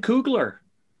 Ryan Coogler.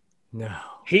 No.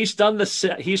 He's done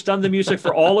the music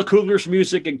for all of Coogler's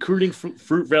music, including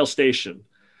Fruitvale Station.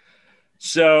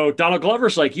 So Donald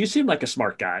Glover's like, you seem like a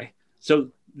smart guy.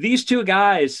 So these two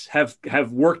guys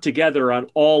have worked together on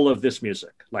all of this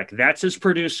music. Like that's his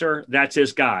producer, that's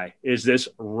his guy, is this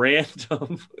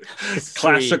random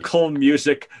classical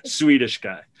music Swedish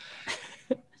guy.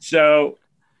 So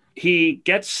he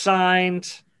gets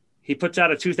signed. He puts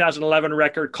out a 2011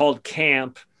 record called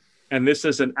Camp. And this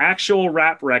is an actual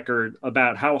rap record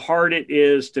about how hard it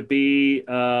is to be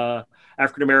an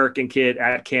African-American kid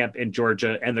at camp in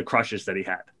Georgia and the crushes that he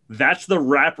had. That's the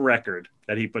rap record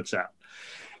that he puts out.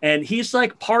 And he's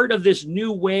like part of this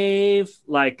new wave.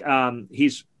 Like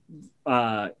he's,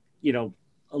 you know,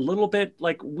 a little bit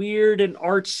like weird and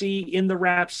artsy in the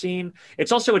rap scene.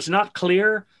 It's not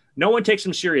clear. No one takes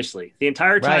him seriously. The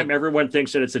entire time, everyone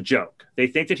thinks that it's a joke. They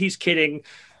think that he's kidding,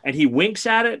 and he winks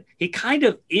at it. He kind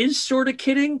of is sort of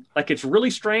kidding. Like, it's really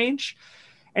strange.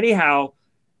 Anyhow,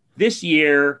 this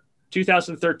year,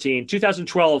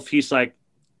 2012, he's like,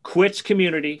 quits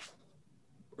Community,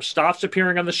 stops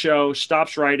appearing on the show,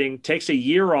 stops writing, takes a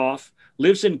year off,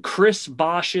 lives in Chris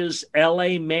Bosh's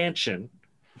LA mansion,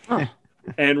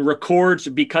 and records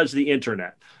Because the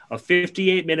Internet, a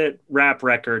 58-minute rap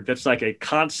record that's like a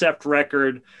concept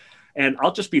record. And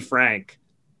I'll just be frank,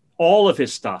 all of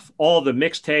his stuff, all the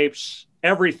mixtapes,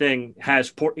 everything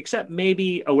has except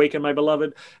maybe Awaken My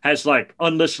Beloved has like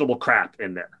unlistenable crap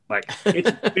in there. Like,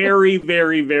 it's very,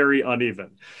 very, very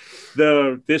uneven.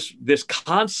 This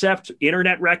concept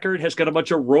internet record has got a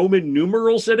bunch of Roman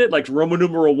numerals in it, like Roman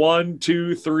numeral 1,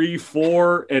 2, 3,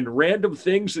 4, and random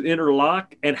things that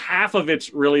interlock. And half of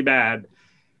it's really bad.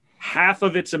 Half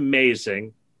of it's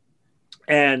amazing.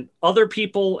 And other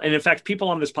people, and in fact, people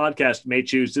on this podcast may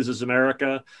choose This Is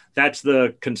America. That's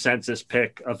the consensus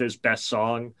pick of his best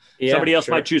song. Yeah, somebody else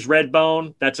might choose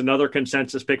Redbone. That's another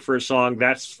consensus pick for a song.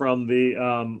 That's from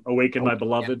the Awaken My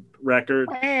Beloved record.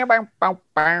 So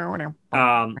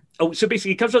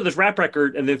basically, he comes out with this rap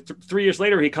record, and then 3 years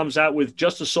later, he comes out with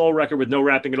just a soul record with no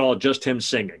rapping at all, just him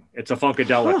singing. It's a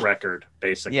funkadelic record,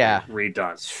 basically,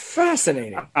 redone. It's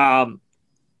fascinating.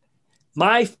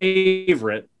 My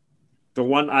favorite, the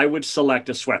one I would select,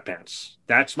 is Sweatpants.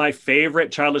 That's my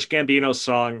favorite Childish Gambino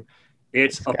song.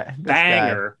 It's a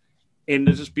banger. And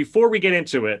just before we get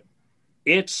into it,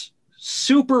 it's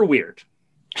super weird.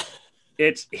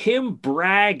 It's him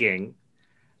bragging.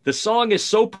 The song is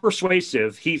so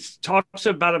persuasive. He talks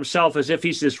about himself as if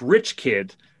he's this rich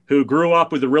kid who grew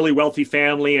up with a really wealthy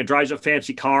family and drives a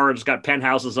fancy car and has got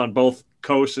penthouses on both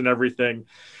coasts and everything.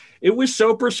 It was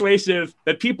so persuasive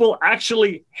that people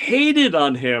actually hated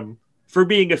on him for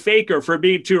being a faker, for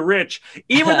being too rich,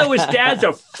 even though his dad's a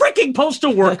freaking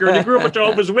postal worker and he grew up with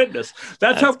Jehovah's Witness.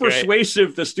 That's how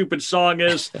persuasive the stupid song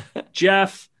is.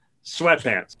 Jeff,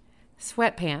 Sweatpants.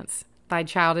 Sweatpants by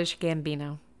Childish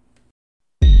Gambino.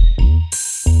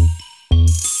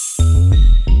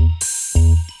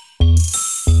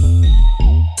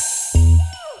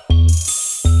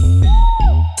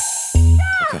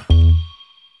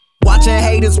 Watching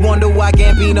haters wonder why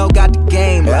Gambino got the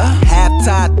game.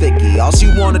 Half-tied thicky, all she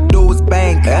wanna do is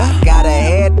bang. Got her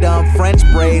hair done, French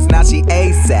braids, now she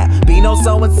ASAP. Bino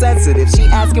so insensitive, she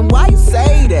asking why you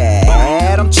say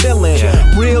that. I'm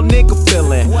chillin', real nigga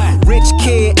feelin'. Rich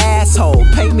kid asshole,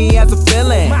 paint me as a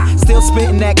villain. Still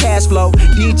spittin' that cash flow,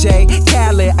 DJ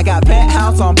Khaled. I got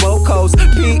penthouse on both coasts,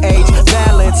 PH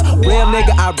balance. Real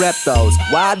nigga, I rep those.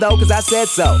 Why though? Cause I said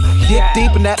so. Get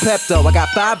deep in that Pepto. I got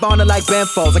 5 on it like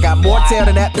Benfos. I got more tail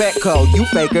than that Petco. You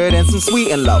faker than some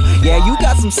Sweet and Low. Yeah, you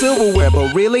got some silverware,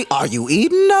 but really, are you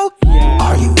eating though?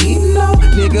 Are you eating though?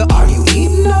 Nigga, are you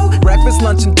eating though? Breakfast,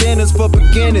 lunch, and dinners for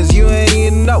beginners. You ain't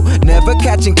eating no. Never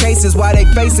catching cases. Why they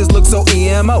faces look so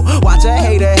emo? Watch a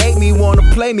hater hate me, wanna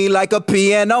play me like a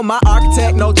piano. My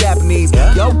architect, no Japanese.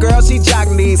 Yo, girl, she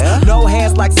jogging these. No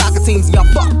hands like soccer teams. Y'all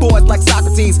fuck boys like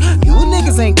Socrates. You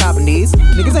niggas ain't copping these.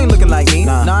 Niggas ain't looking like me.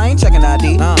 Nah, I ain't checking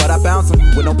ID. But I bounce them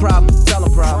with no problem. Tell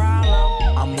them problem.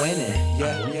 I'm winning.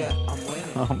 Yeah, I'm winning.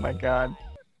 Oh my God.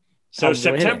 So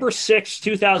September 6,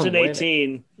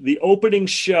 2018, the opening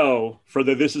show for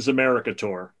the This Is America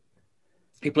tour.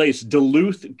 He plays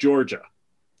Duluth, Georgia,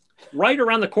 right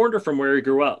around the corner from where he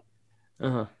grew up.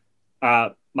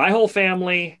 My whole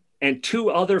family and 2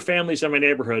 other families in my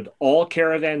neighborhood all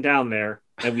caravan down there,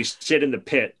 and we sit in the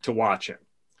pit to watch him.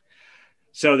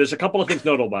 So there's a couple of things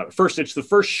notable about it. First, it's the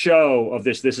first show of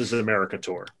this Is America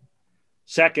tour.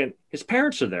 Second, his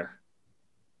parents are there.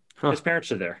 His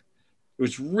parents are there. It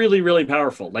was really, really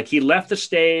powerful. Like, he left the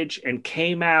stage and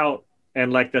came out,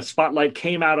 and like the spotlight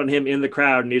came out on him in the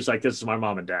crowd, and he's like, "This is my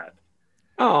mom and dad."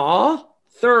 Aww.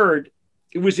 Third,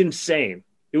 it was insane.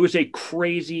 It was a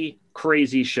crazy,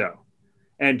 crazy show.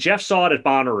 And Jeff saw it at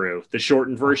Bonnaroo, the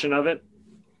shortened version of it.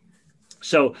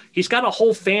 So he's got a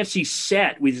whole fancy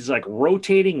set with these like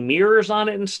rotating mirrors on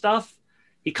it and stuff.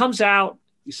 He comes out,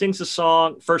 he sings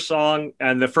the first song,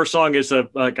 and the first song is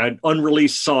like an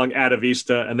unreleased song,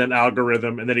 Atavista, and then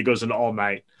Algorithm, and then he goes into All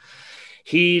Night.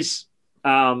 He's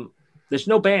there's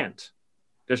no band,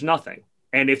 there's nothing.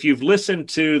 And if you've listened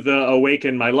to the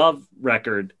Awaken My Love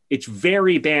record, it's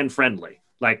very band friendly.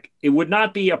 Like, it would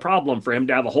not be a problem for him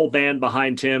to have a whole band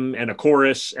behind him and a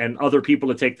chorus and other people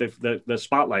to take the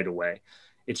spotlight away.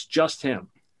 It's just him.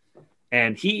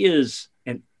 And he is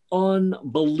an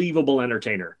unbelievable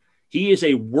entertainer. He is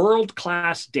a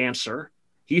world-class dancer.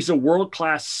 He's a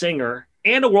world-class singer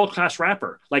and a world-class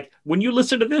rapper. Like when you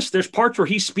listen to this, there's parts where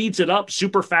he speeds it up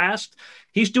super fast.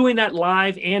 He's doing that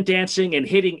live and dancing and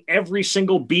hitting every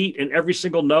single beat and every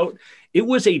single note. It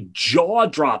was a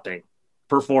jaw-dropping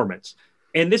performance.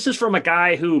 And this is from a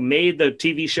guy who made the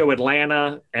TV show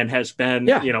Atlanta and has been,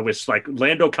 with like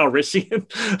Lando Calrissian.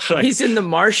 Like, he's in The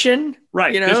Martian.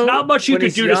 Right. There's not much you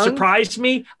could do to surprise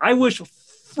me. I was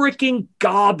freaking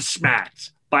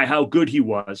gobsmacked by how good he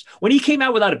was. When he came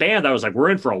out without a band, I was like, we're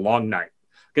in for a long night.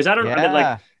 Because I mean,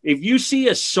 like, if you see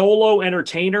a solo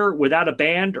entertainer without a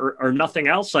band or nothing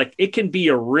else, like it can be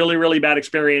a really, really bad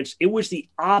experience. It was the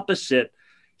opposite.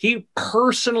 He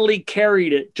personally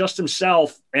carried it just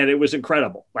himself, and it was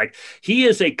incredible. Like he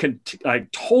is a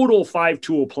total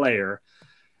five-tool player.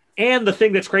 And the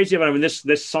thing that's crazy about him, and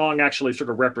this song actually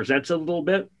sort of represents it a little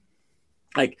bit,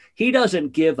 like he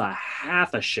doesn't give a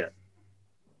half a shit.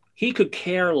 He could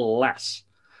care less.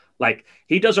 Like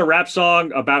he does a rap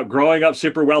song about growing up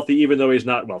super wealthy, even though he's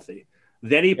not wealthy.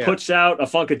 Then he puts out a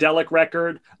Funkadelic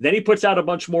record. Then he puts out a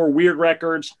bunch more weird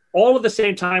records, all at the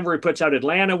same time where he puts out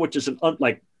Atlanta, which is an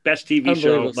best TV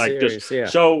show, like series,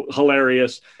 just so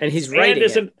hilarious. And he's writing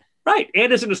it. Right.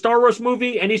 And is in a Star Wars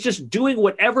movie, and he's just doing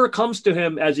whatever comes to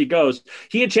him as he goes.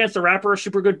 He and Chance the Rapper are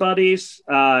super good buddies.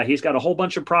 He's got a whole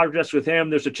bunch of projects with him.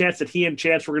 There's a chance that he and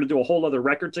Chance were going to do a whole other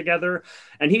record together.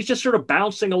 And he's just sort of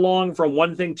bouncing along from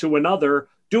one thing to another,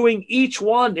 doing each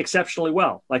one exceptionally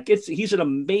well. Like he's an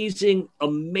amazing,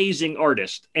 amazing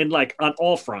artist, and like on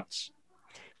all fronts.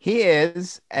 He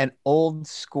is an old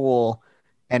school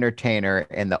entertainer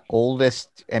and the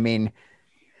oldest. I mean,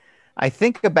 I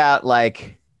think about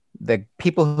like the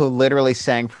people who literally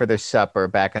sang for their supper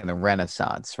back in the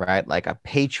Renaissance, right? Like a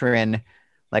patron,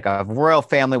 like a royal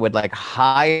family would like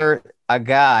hire a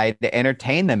guy to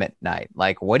entertain them at night.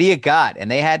 Like, what do you got?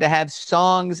 And they had to have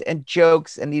songs and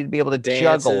jokes and need to be able to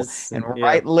juggle and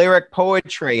write lyric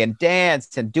poetry and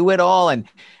dance and do it all and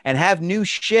have new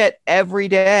shit every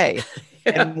day.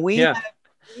 And we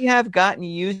have gotten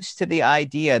used to the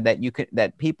idea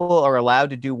that people are allowed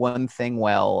to do one thing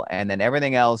well and then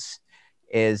everything else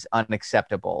is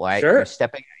unacceptable, right? Sure. You're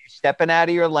stepping out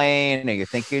of your lane, or you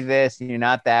think you're this and you're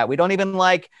not that. We don't even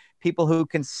like people who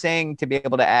can sing to be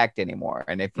able to act anymore.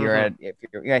 And if you're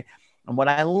and what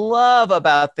I love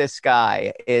about this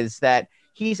guy is that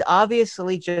he's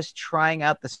obviously just trying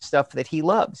out the stuff that he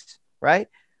loves, right?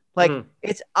 Like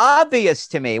it's obvious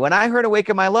to me. When I heard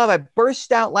Awaken My Love, I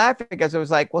burst out laughing because it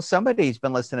was like, well, somebody's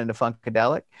been listening to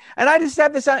Funkadelic. And I just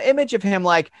have this image of him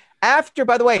like after,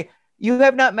 by the way, you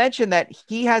have not mentioned that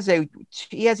he has a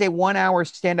 1 hour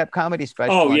stand-up comedy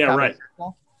special. Oh yeah, right.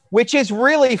 Which is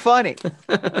really funny,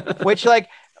 which like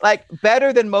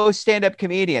better than most stand-up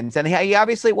comedians. And he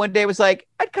obviously one day was like,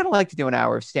 I'd kind of like to do an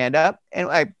hour of stand-up.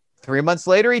 And 3 months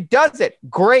later, he does it.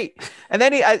 Great. And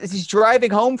then as he's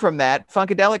driving home from that,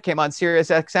 Funkadelic came on Sirius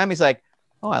XM. He's like,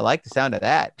 oh, I like the sound of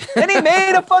that. And he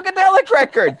made a Funkadelic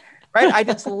record, right? I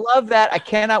just love that. I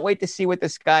cannot wait to see what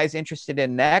this guy's interested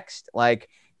in next. Like,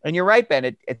 and you're right,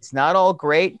 Ben. It's not all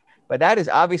great, but that is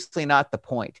obviously not the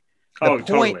point.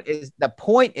 The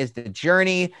point is the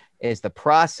journey, is the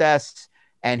process,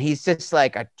 and he's just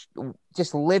like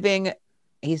living.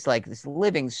 He's like this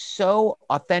living so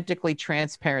authentically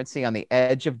transparency on the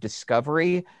edge of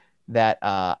discovery that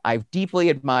I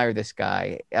deeply admire this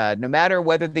guy. No matter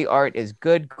whether the art is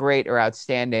good, great, or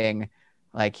outstanding,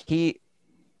 like he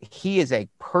is a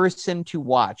person to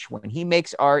watch. When he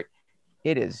makes art,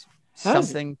 it is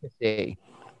something to see.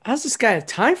 How's this guy have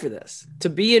time for this? To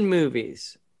be in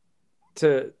movies,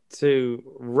 to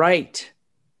write,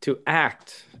 to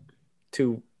act,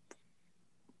 to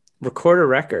record a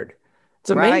record. It's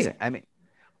amazing. Right. I mean,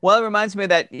 well, it reminds me of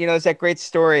that, it's that great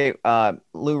story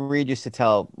Lou Reed used to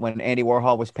tell when Andy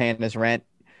Warhol was paying his rent,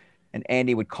 and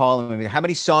Andy would call him and be like, how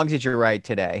many songs did you write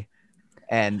today?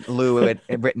 And Lou had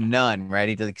written none, right?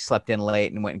 He just slept in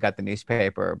late and went and got the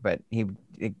newspaper, but he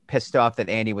pissed off that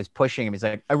Andy was pushing him. He's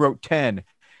like, I wrote 10.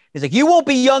 He's like, you won't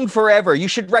be young forever. You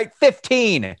should write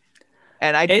 15.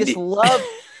 And I just love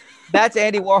that's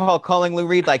Andy Warhol calling Lou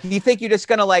Reed. Like, you think you're just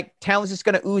going to like, talent's just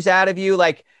going to ooze out of you?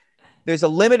 Like, there's a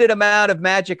limited amount of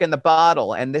magic in the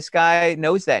bottle. And this guy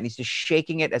knows that. And he's just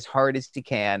shaking it as hard as he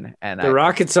can. And the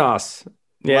rocket sauce.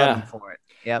 Yeah. For it.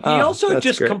 Yep. He also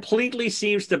just great. completely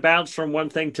seems to bounce from one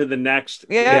thing to the next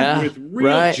with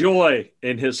real joy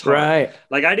in his heart. Right.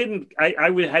 Like I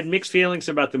had mixed feelings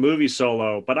about the movie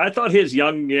Solo, but I thought his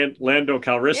young Lando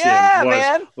Calrissian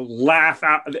was laugh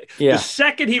out. The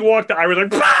second he walked, I was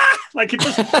like, bah! Like it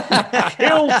just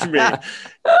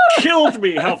killed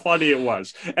me how funny it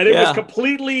was. And it was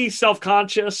completely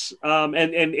self-conscious. And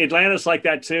Atlanta's like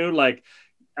that too. Like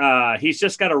he's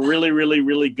just got a really, really,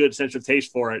 really good sense of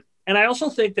taste for it. And I also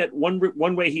think that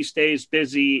one way he stays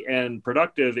busy and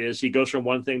productive is he goes from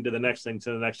one thing to the next thing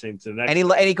to the next thing to the next.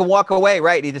 And he can walk away,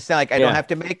 right? He just sound like I don't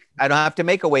have to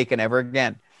make Awaken ever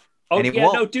again. Oh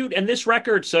yeah, no, dude. And this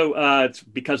record, so it's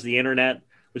because the internet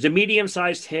was a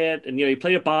medium-sized hit, and he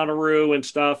played at Bonnaroo and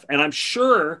stuff. And I'm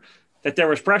sure that there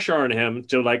was pressure on him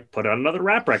to like put out another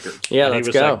rap record. Yeah, and let's he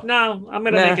was go. like, no, I'm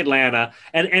going to make Atlanta.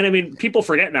 And I mean, people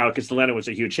forget now because Atlanta was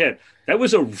a huge hit. That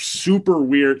was a super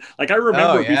weird. Like I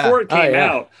remember before it came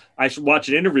out, I watched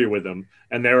an interview with him,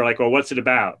 and they were like, "Well, what's it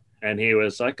about?" And he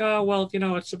was like, "Oh, well,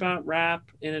 it's about rap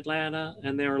in Atlanta."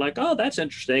 And they were like, "Oh, that's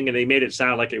interesting." And they made it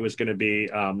sound like it was going to be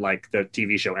like the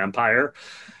TV show Empire.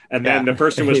 And then the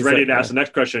person was ready to ask the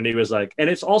next question, and he was like, "And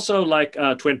it's also like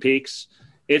Twin Peaks.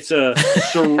 It's a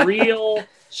surreal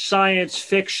science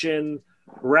fiction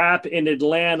rap in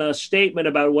Atlanta statement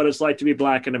about what it's like to be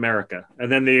black in America." And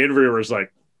then the interviewer was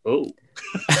like, "Oh."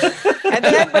 but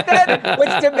then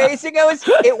what's amazing is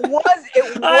it was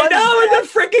I know, isn't that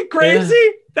freaking crazy?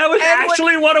 Yeah. That was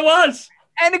actually what it was.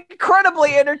 And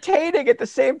incredibly entertaining at the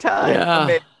same time. Yeah. I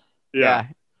mean,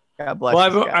 God bless.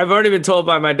 Well, I've already been told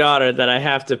by my daughter that I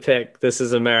have to pick This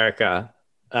Is America.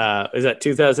 Is that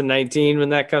 2019 when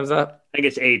that comes up? I think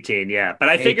it's 18, yeah. But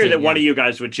I figured that one of you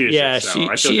guys would choose it.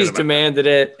 So she's demanded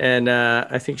it, and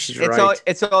I think she's right.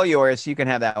 It's all yours. You can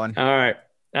have that one. All right.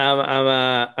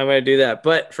 I'm going to do that.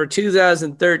 But for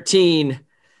 2013,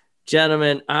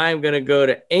 gentlemen, I'm going to go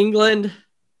to England,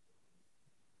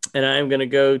 and I'm going to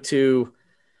go to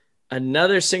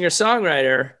another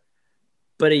singer-songwriter,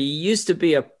 but he used to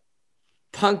be a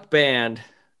punk band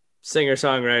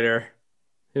singer-songwriter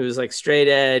who was like straight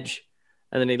edge,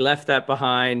 and then he left that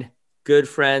behind. Good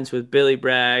friends with Billy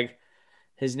Bragg.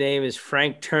 His name is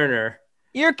Frank Turner.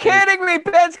 You're kidding me.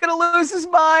 Ben's going to lose his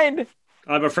mind.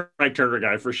 I'm a Frank Turner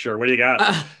guy for sure. What do you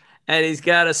got? And he's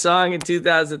got a song in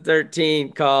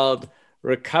 2013 called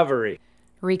Recovery.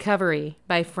 Recovery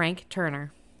by Frank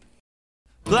Turner.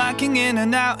 Blacking in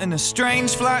and out in a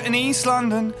strange flat in East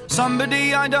London.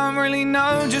 Somebody I don't really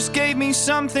know just gave me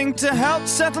something to help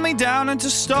settle me down and to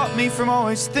stop me from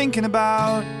always thinking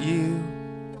about you.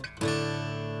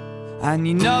 And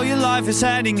your life is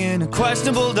heading in a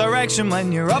questionable direction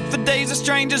when you're up for days of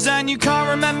strangers and you can't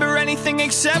remember anything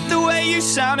except the way you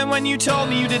sounded when you told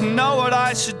me you didn't know what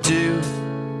I should do.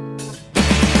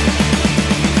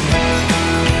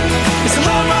 It's a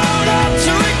long road up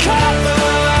to recover.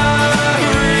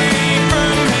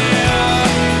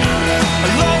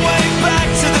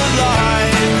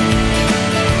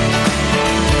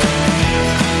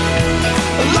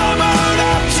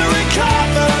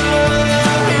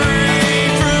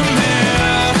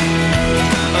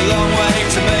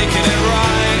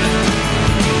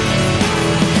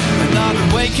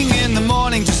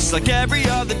 Like every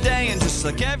other day and just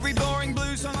like every boring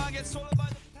blues song I get swallowed by.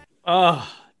 Oh,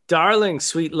 darling,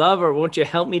 sweet lover, won't you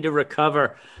help me to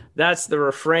recover? That's the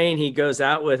refrain he goes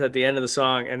out with at the end of the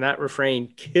song, and that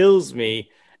refrain kills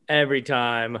me every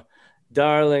time.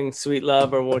 Darling, sweet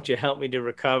lover, won't you help me to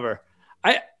recover?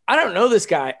 I don't know this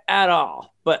guy at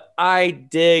all, but I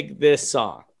dig this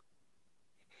song.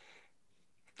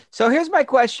 So here's my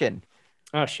question.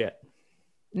 Oh, shit.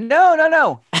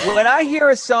 No. When I hear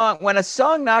a song, when a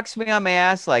song knocks me on my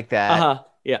ass like that,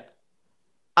 yeah,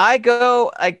 I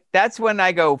go like that's when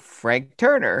I go Frank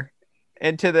Turner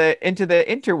into the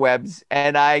interwebs,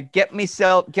 and I get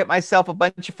myself a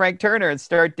bunch of Frank Turner and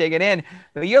start digging in.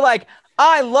 But you're like,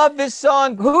 I love this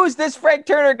song. Who's this Frank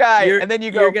Turner guy? And then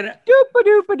you go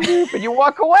doop-a-doop-a-doop, and you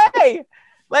walk away.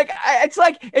 Like it's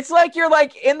like you're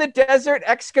like in the desert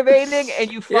excavating and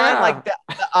you find like the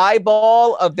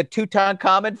eyeball of the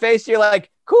Tutankhamun face. You're like,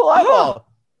 cool eyeball.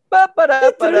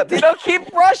 You don't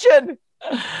keep brushing.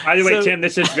 By the way, Tim,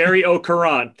 this is very au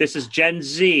courant. This is Gen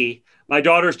Z. My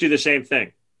daughters do the same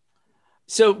thing.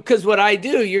 So, because what I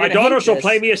do, my daughters will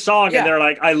play me a song and they're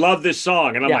like, I love this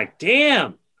song. And I'm like,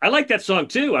 damn, I like that song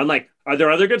too. I'm like, are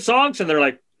there other good songs? And they're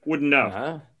like, wouldn't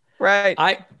know. Right.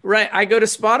 I go to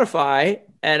Spotify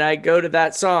and I go to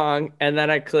that song and then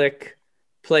I click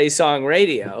play song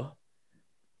radio.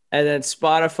 And then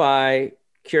Spotify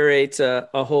curates a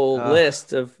whole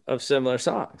list of similar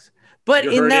songs. But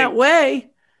in that way,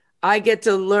 I get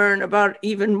to learn about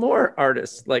even more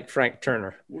artists like Frank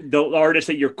Turner. The artists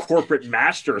that your corporate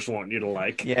masters want you to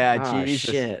like. Yeah,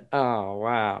 Jesus. Shit. Oh,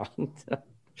 wow.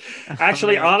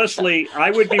 Actually, honestly,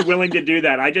 I would be willing to do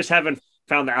that. I just haven't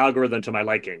found the algorithm to my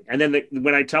liking. And then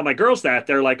when I tell my girls that,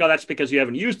 they're like, oh, that's because you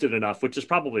haven't used it enough, which is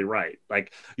probably right.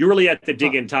 Like, you really have to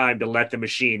dig in time to let the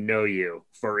machine know you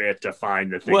for it to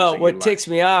find the things. Well, what ticks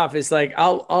me off is like, I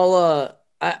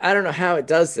don't know how it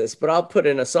does this, but I'll put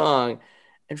in a song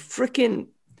and freaking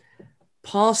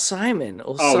Paul Simon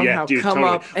will somehow come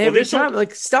up every time.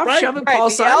 Like, stop shoving Paul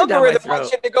Simon down my throat. The algorithm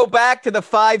wants you to go back to the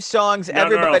 5 songs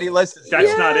everybody listens to.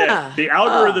 That's not it. The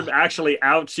algorithm actually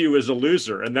outs you as a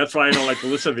loser, and that's why I don't like to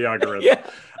listen to the algorithm.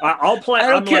 I'll play. I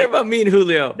don't care about me and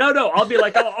Julio. No. I'll be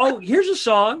like, oh, here's a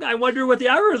song. I wonder what the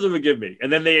algorithm would give me.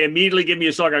 And then they immediately give me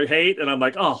a song I hate, and I'm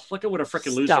like, oh, look at what a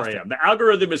freaking loser I am. The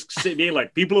algorithm is being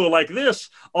like, people who like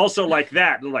this also like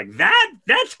that. And I'm like,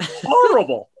 that's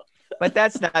horrible. But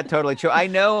that's not totally true. I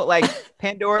know, like,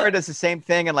 Pandora does the same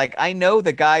thing. And, like, I know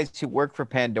the guys who work for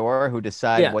Pandora who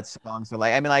decide what songs are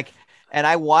like. I mean, like, and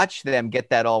I watch them get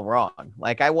that all wrong.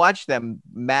 Like, I watch them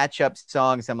match up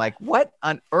songs. I'm like, what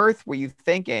on earth were you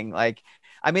thinking? Like,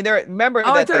 I mean, remember that.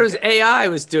 I thought it was AI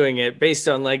was doing it based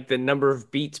on, like, the number of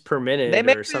beats per minute.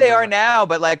 They are now.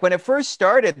 But, like, when it first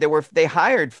started, they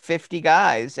hired 50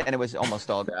 guys, and it was almost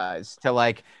all guys, to,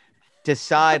 like,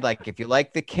 decide, like, if you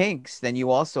like the Kinks, then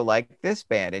you also like this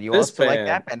band, and you also like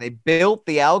that band. They built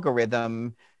the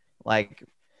algorithm like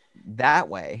that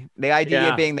way. The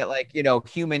idea being that, like, you know,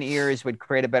 human ears would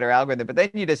create a better algorithm. But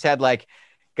then you just had like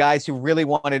guys who really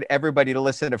wanted everybody to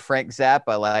listen to Frank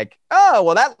Zappa. Like, oh,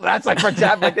 well, that's like Frank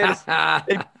Zappa.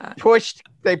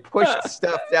 They pushed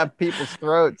stuff down people's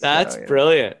throats. That's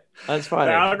brilliant. That's funny.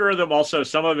 The algorithm also,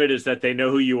 some of it is that they know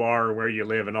who you are and where you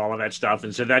live and all of that stuff.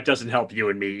 And so that doesn't help you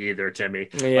and me either, Timmy.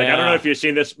 Yeah. Like, I don't know if you've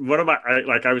seen this.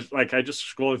 I just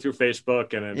scrolling through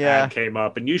Facebook and an ad came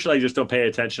up, and usually I just don't pay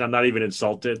attention. I'm not even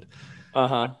insulted.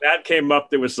 That came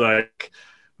up that was like,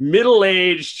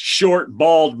 middle-aged, short,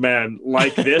 bald men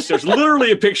like this. There's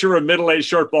literally a picture of a middle-aged,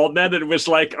 short, bald man, and it was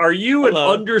like, are you an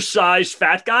undersized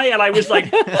fat guy? And I was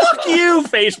like, fuck you,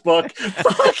 Facebook.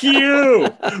 Fuck you.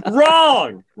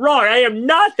 Wrong. I am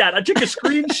not that. I took a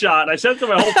screenshot. I sent it to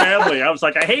my whole family. I was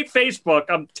like, I hate Facebook.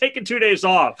 I'm taking 2 days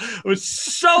off. I was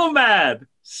so mad.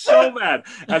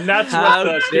 And that's how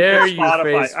what the dare you,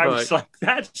 Spotify. Facebook. I was like,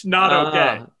 that's not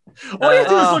okay. All you have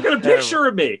to do is look at a picture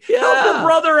of me. Help the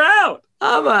brother out.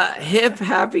 I'm a hip,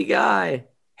 happy guy.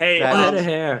 Hey, head of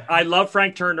hair. I love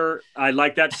Frank Turner. I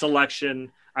like that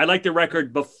selection. I like the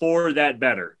record before that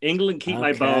better. England Keep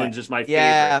My Bones is my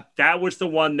favorite. That was the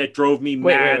one that drove me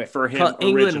mad for him.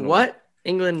 England what?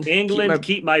 England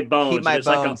Keep My Bones. Keep My it's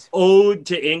Bones. Like an ode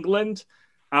to England.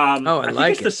 I think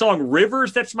it's it. The song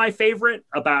Rivers that's my favorite,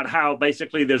 about how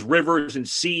basically there's rivers and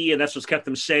sea, and that's what's kept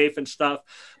them safe and stuff.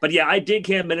 But yeah, I dig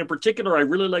him, and in particular, I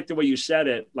really like the way you said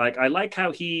it. Like, I like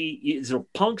how there's a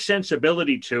punk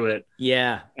sensibility to it.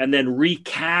 Yeah. And then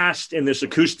recast in this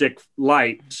acoustic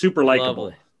light, super likable.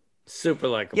 Lovely. Super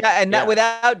likable. Yeah, and that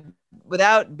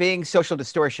without being social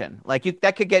distortion. Like,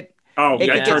 that could get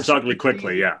it turns ugly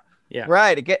quickly, yeah.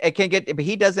 Right. It can get, but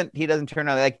he doesn't turn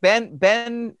on. Like,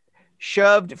 Ben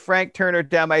shoved Frank Turner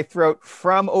down my throat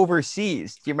from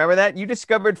overseas. Do you remember that? You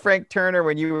discovered Frank Turner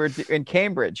when you were in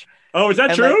Cambridge. Oh, is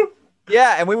that true?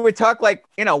 Yeah, and we would talk like,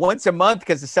 once a month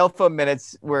because the cell phone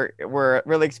minutes were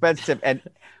really expensive. And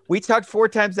we talked 4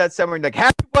 times that summer, and like,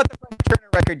 haven't bought the Frank Turner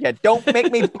record yet. Don't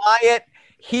make me buy it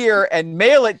here and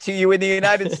mail it to you in the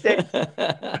United States.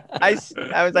 I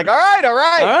was like, all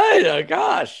right. Oh,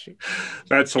 gosh.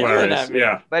 That's hilarious.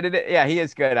 Yeah. But he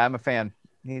is good. I'm a fan.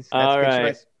 That's all good right.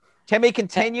 choice. Timmy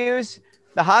continues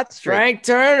the hot streak. Frank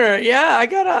Turner. Yeah, I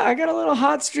got a little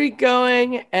hot streak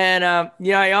going, and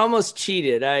I almost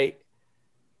cheated. I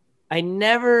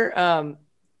never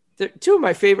 2 of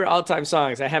my favorite all-time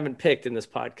songs I haven't picked in this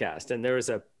podcast, and there was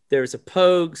a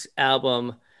Pogues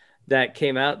album that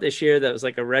came out this year that was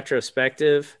like a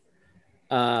retrospective,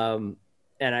 and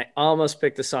I almost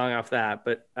picked a song off that,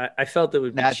 but I felt it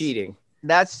would be cheating.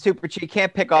 That's super cheap. You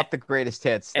can't pick off the greatest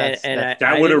hits.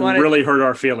 That would have really hurt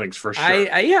our feelings for sure.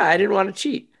 I didn't want to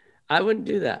cheat. I wouldn't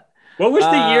do that. What was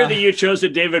the year that you chose a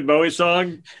David Bowie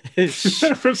song?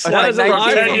 That was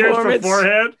like 10 years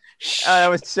beforehand. That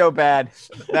was so bad.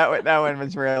 That one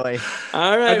was really.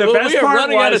 All right. And we are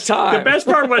running out of time. The best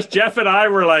part was Jeff and I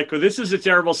were like, well, this is a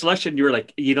terrible selection. You were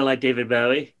like, you don't like David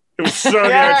Bowie? It was so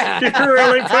good. You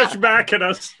really pushed back at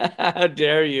us. How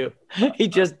dare you? He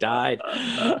just died.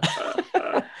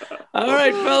 All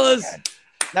right, fellas.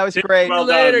 That was great. Well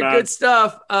later. Good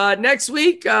stuff. Next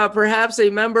week, perhaps a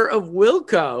member of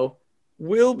Wilco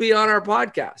will be on our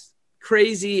podcast.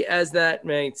 crazy as that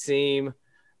may seem,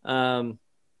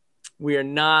 we are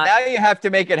not. Now you have to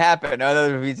make it happen.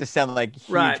 Otherwise, we just sound like huge.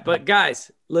 Right. But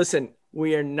guys, listen,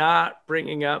 we are not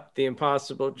bringing up the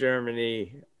Impossible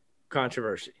Germany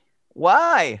controversy.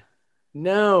 Why?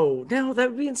 No, that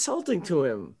would be insulting to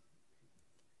him.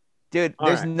 Dude,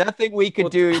 there's nothing we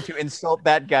could do to insult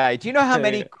that guy. Do you know how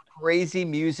many crazy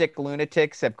music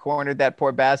lunatics have cornered that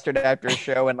poor bastard after a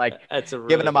show and like really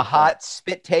given him a hot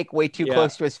spit take way too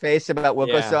close to his face about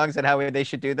Wilco songs and how they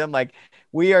should do them? Like,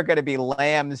 we are going to be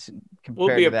lambs compared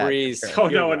we'll be to that. A breeze. Oh,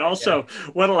 no, and also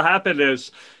what'll happen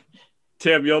is,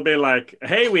 Tim, you'll be like,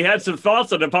 hey, we had some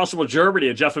thoughts on Impossible Germany.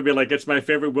 And Jeff will be like, it's my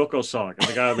favorite Wilco song. And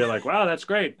the guy will be like, wow, that's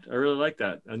great. I really like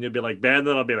that. And you'll be like, Ben,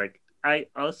 then I'll be like, I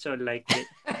also like it.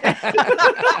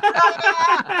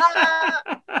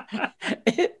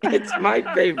 It's my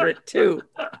favorite too.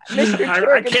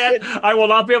 I will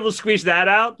not be able to squeeze that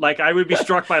out. Like, I would be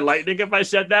struck by lightning if I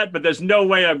said that, but there's no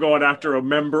way I'm going after a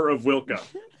member of Wilco.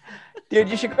 Dude,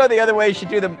 you should go the other way. You should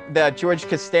do the George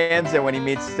Costanza when he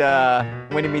meets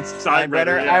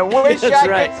Steinbrenner. Yeah. I wish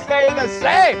I could say the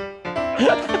same.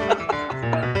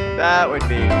 That would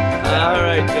be. All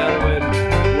right, gentlemen.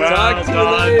 Well talk to you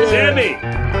later. Timmy.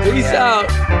 Peace out.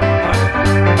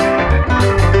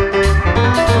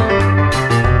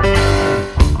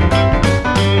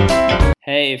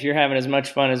 Hey, if you're having as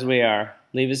much fun as we are,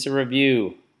 leave us a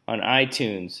review on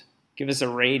iTunes. Give us a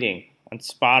rating on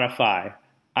Spotify,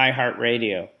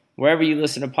 iHeartRadio. Wherever you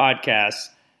listen to podcasts,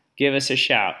 give us a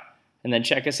shout. And then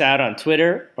check us out on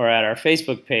Twitter or at our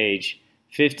Facebook page,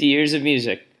 50 Years of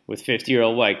Music with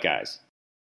 50-Year-Old White Guys.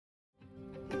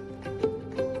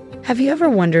 Have you ever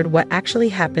wondered what actually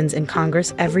happens in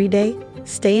Congress every day?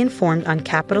 Stay informed on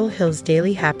Capitol Hill's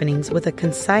daily happenings with a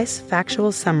concise,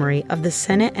 factual summary of the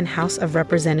Senate and House of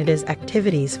Representatives'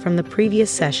 activities from the previous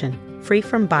session, free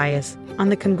from bias, on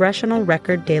the Congressional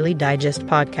Record Daily Digest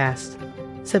podcast.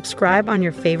 Subscribe on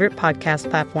your favorite podcast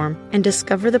platform and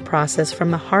discover the process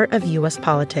from the heart of U.S.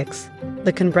 politics.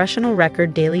 The Congressional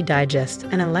Record Daily Digest,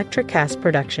 an Electricast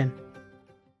production.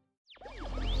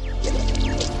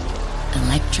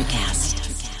 Electricast.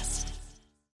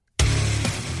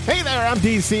 Hey there, I'm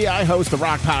DC. I host the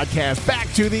Rock Podcast, Back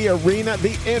to the Arena,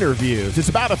 The Interviews. It's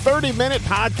about a 30-minute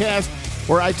podcast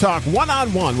where I talk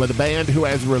one-on-one with a band who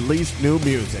has released new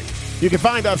music. You can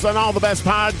find us on all the best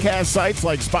podcast sites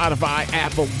like Spotify,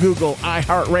 Apple, Google,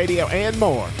 iHeartRadio, and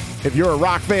more. If you're a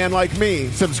rock fan like me,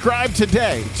 subscribe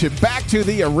today to Back to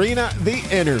the Arena, The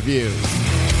Interviews.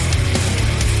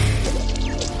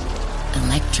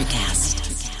 Electricast.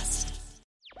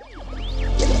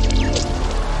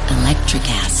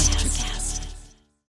 Electricast.